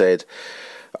be said.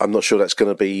 I'm not sure that's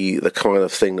going to be the kind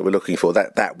of thing that we're looking for.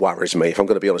 That worries me. If I'm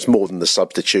going to be honest, more than the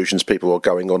substitutions, people are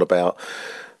going on about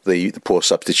the poor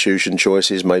substitution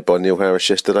choices made by Neil Harris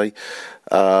yesterday.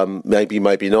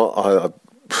 Maybe not.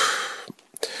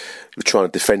 We're trying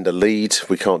to defend a lead.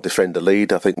 We can't defend a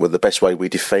lead. I think the best way we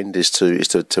defend is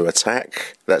to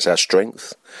attack. That's our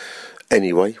strength.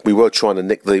 Anyway, we were trying to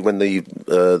nick when the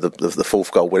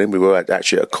 4th goal went in. We were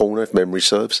actually at a corner, if memory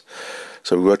serves.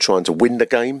 So we were trying to win the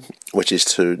game, which is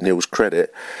to Neil's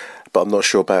credit. But I'm not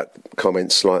sure about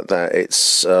comments like that.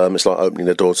 It's like opening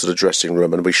the door to the dressing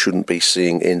room, and we shouldn't be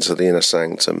seeing into the inner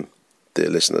sanctum, dear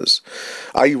listeners.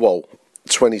 AWOL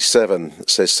 27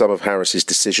 says some of Harris's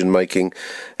decision-making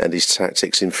and his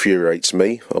tactics infuriates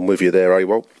me. I'm with you there,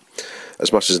 AWOL.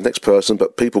 As much as the next person,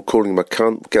 but people calling him a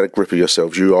cunt, get a grip of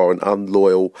yourselves. You are an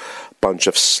unloyal bunch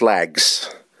of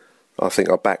slags. I think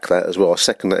I back that as well. I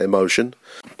second that emotion.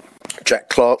 Jack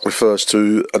Clark refers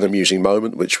to an amusing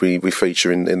moment, which we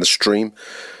feature in the stream.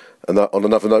 And on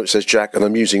another note, says Jack, an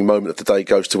amusing moment of the day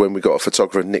goes to when we got a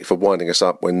photographer, Nick, for winding us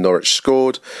up when Norwich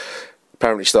scored.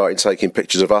 Apparently started taking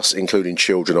pictures of us, including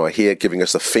children, I hear, giving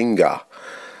us the finger.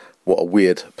 What a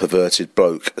weird, perverted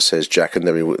bloke, says Jack. And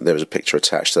there was a picture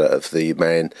attached to that of the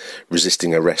man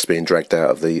resisting arrest being dragged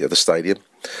out of the stadium.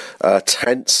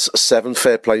 Tense 7,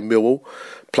 fair play Millwall.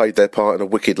 Played their part in a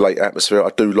wicked late atmosphere. I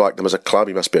do like them as a club.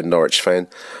 He must be a Norwich fan.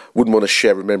 Wouldn't want to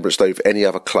share Remembrance Day with any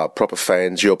other club. Proper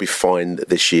fans, you'll be fine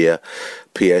this year.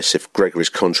 P.S. If Gregory's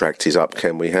contract is up,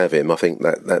 can we have him? I think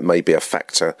that may be a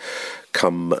factor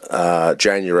come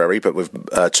January. But with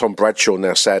Tom Bradshaw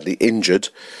now sadly injured,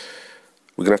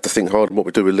 we're going to have to think hard on what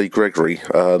we do with Lee Gregory.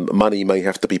 Money may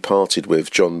have to be parted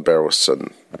with, John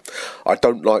Berylson. I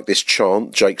don't like this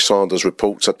chant. Jake Sanders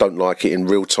reports. I don't like it in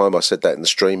real time. I said that in the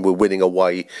stream. We're winning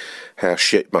away. How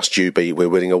shit must you be? We're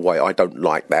winning away. I don't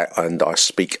like that, and I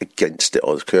speak against it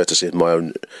on courtesy of my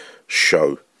own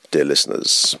show, dear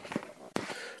listeners.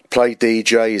 Play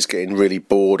DJ is getting really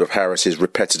bored of Harris's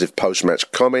repetitive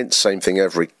post-match comments. Same thing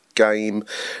every game,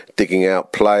 digging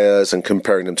out players and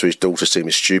comparing them to his daughter's team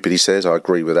is stupid, he says. I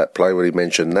agree with that play when he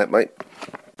mentioned that, mate.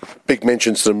 Big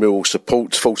mentions to the Millwall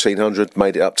support. 1,400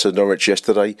 made it up to Norwich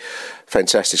yesterday.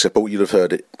 Fantastic support. You'll have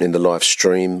heard it in the live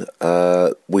stream.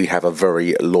 We have a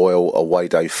very loyal away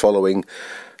day following.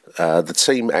 The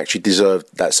team actually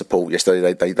deserved that support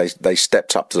yesterday. They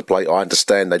stepped up to the plate. I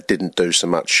understand they didn't do so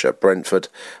much at Brentford.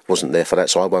 Wasn't there for that,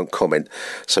 so I won't comment.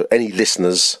 So any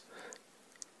listeners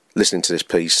listening to this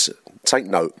piece, take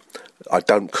note. I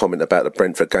don't comment about the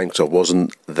Brentford game because I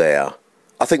wasn't there.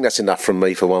 I think that's enough from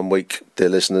me for 1 week, dear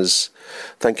listeners.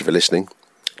 Thank you for listening.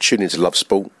 Tune in to Love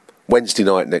Sport. Wednesday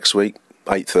night next week,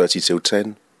 8:30 till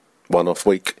 10. One-off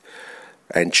week.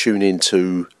 And tune in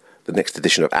to the next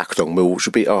edition of Achtung Millwall, which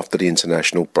will be after the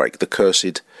international break, the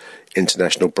cursed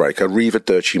international break.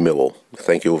 Arrivederci Millwall.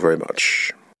 Thank you all very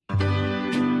much.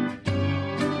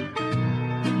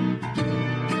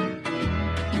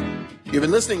 You've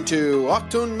been listening to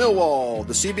Achtung Millwall,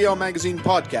 the CBL Magazine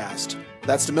podcast.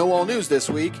 That's the Millwall news this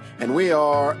week, and we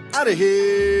are out of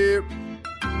here.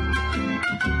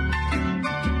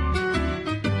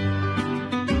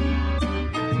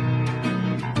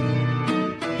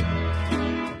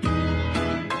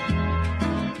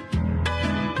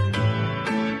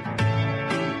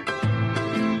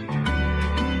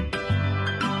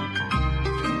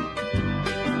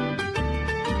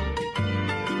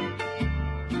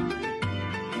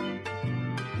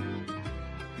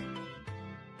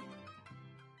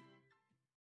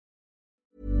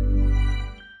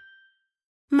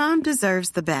 Mom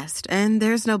deserves the best, and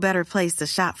there's no better place to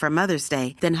shop for Mother's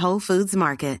Day than Whole Foods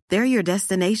Market. They're your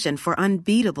destination for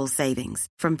unbeatable savings,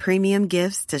 from premium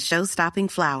gifts to show-stopping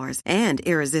flowers and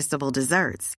irresistible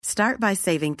desserts. Start by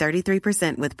saving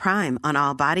 33% with Prime on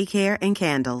all body care and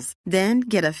candles. Then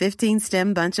get a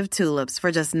 15-stem bunch of tulips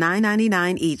for just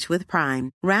 $9.99 each with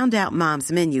Prime. Round out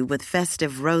Mom's menu with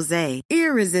festive rosé,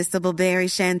 irresistible berry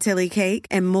chantilly cake,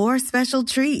 and more special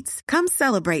treats. Come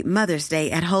celebrate Mother's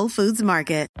Day at Whole Foods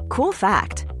Market. Cool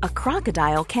fact, a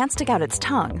crocodile can't stick out its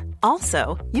tongue.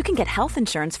 Also, you can get health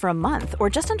insurance for a month or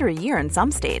just under a year in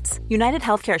some states. United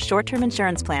Healthcare short-term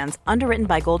insurance plans, underwritten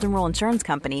by Golden Rule Insurance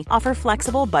Company, offer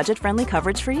flexible, budget-friendly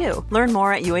coverage for you. Learn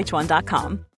more at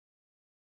uh1.com.